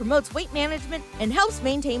health, promotes weight management, and helps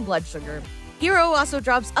maintain blood sugar. Hero also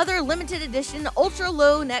drops other limited edition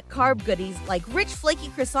ultra-low net carb goodies like rich flaky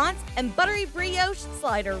croissants and buttery brioche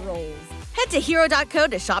slider rolls. Head to hero.co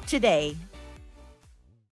to shop today.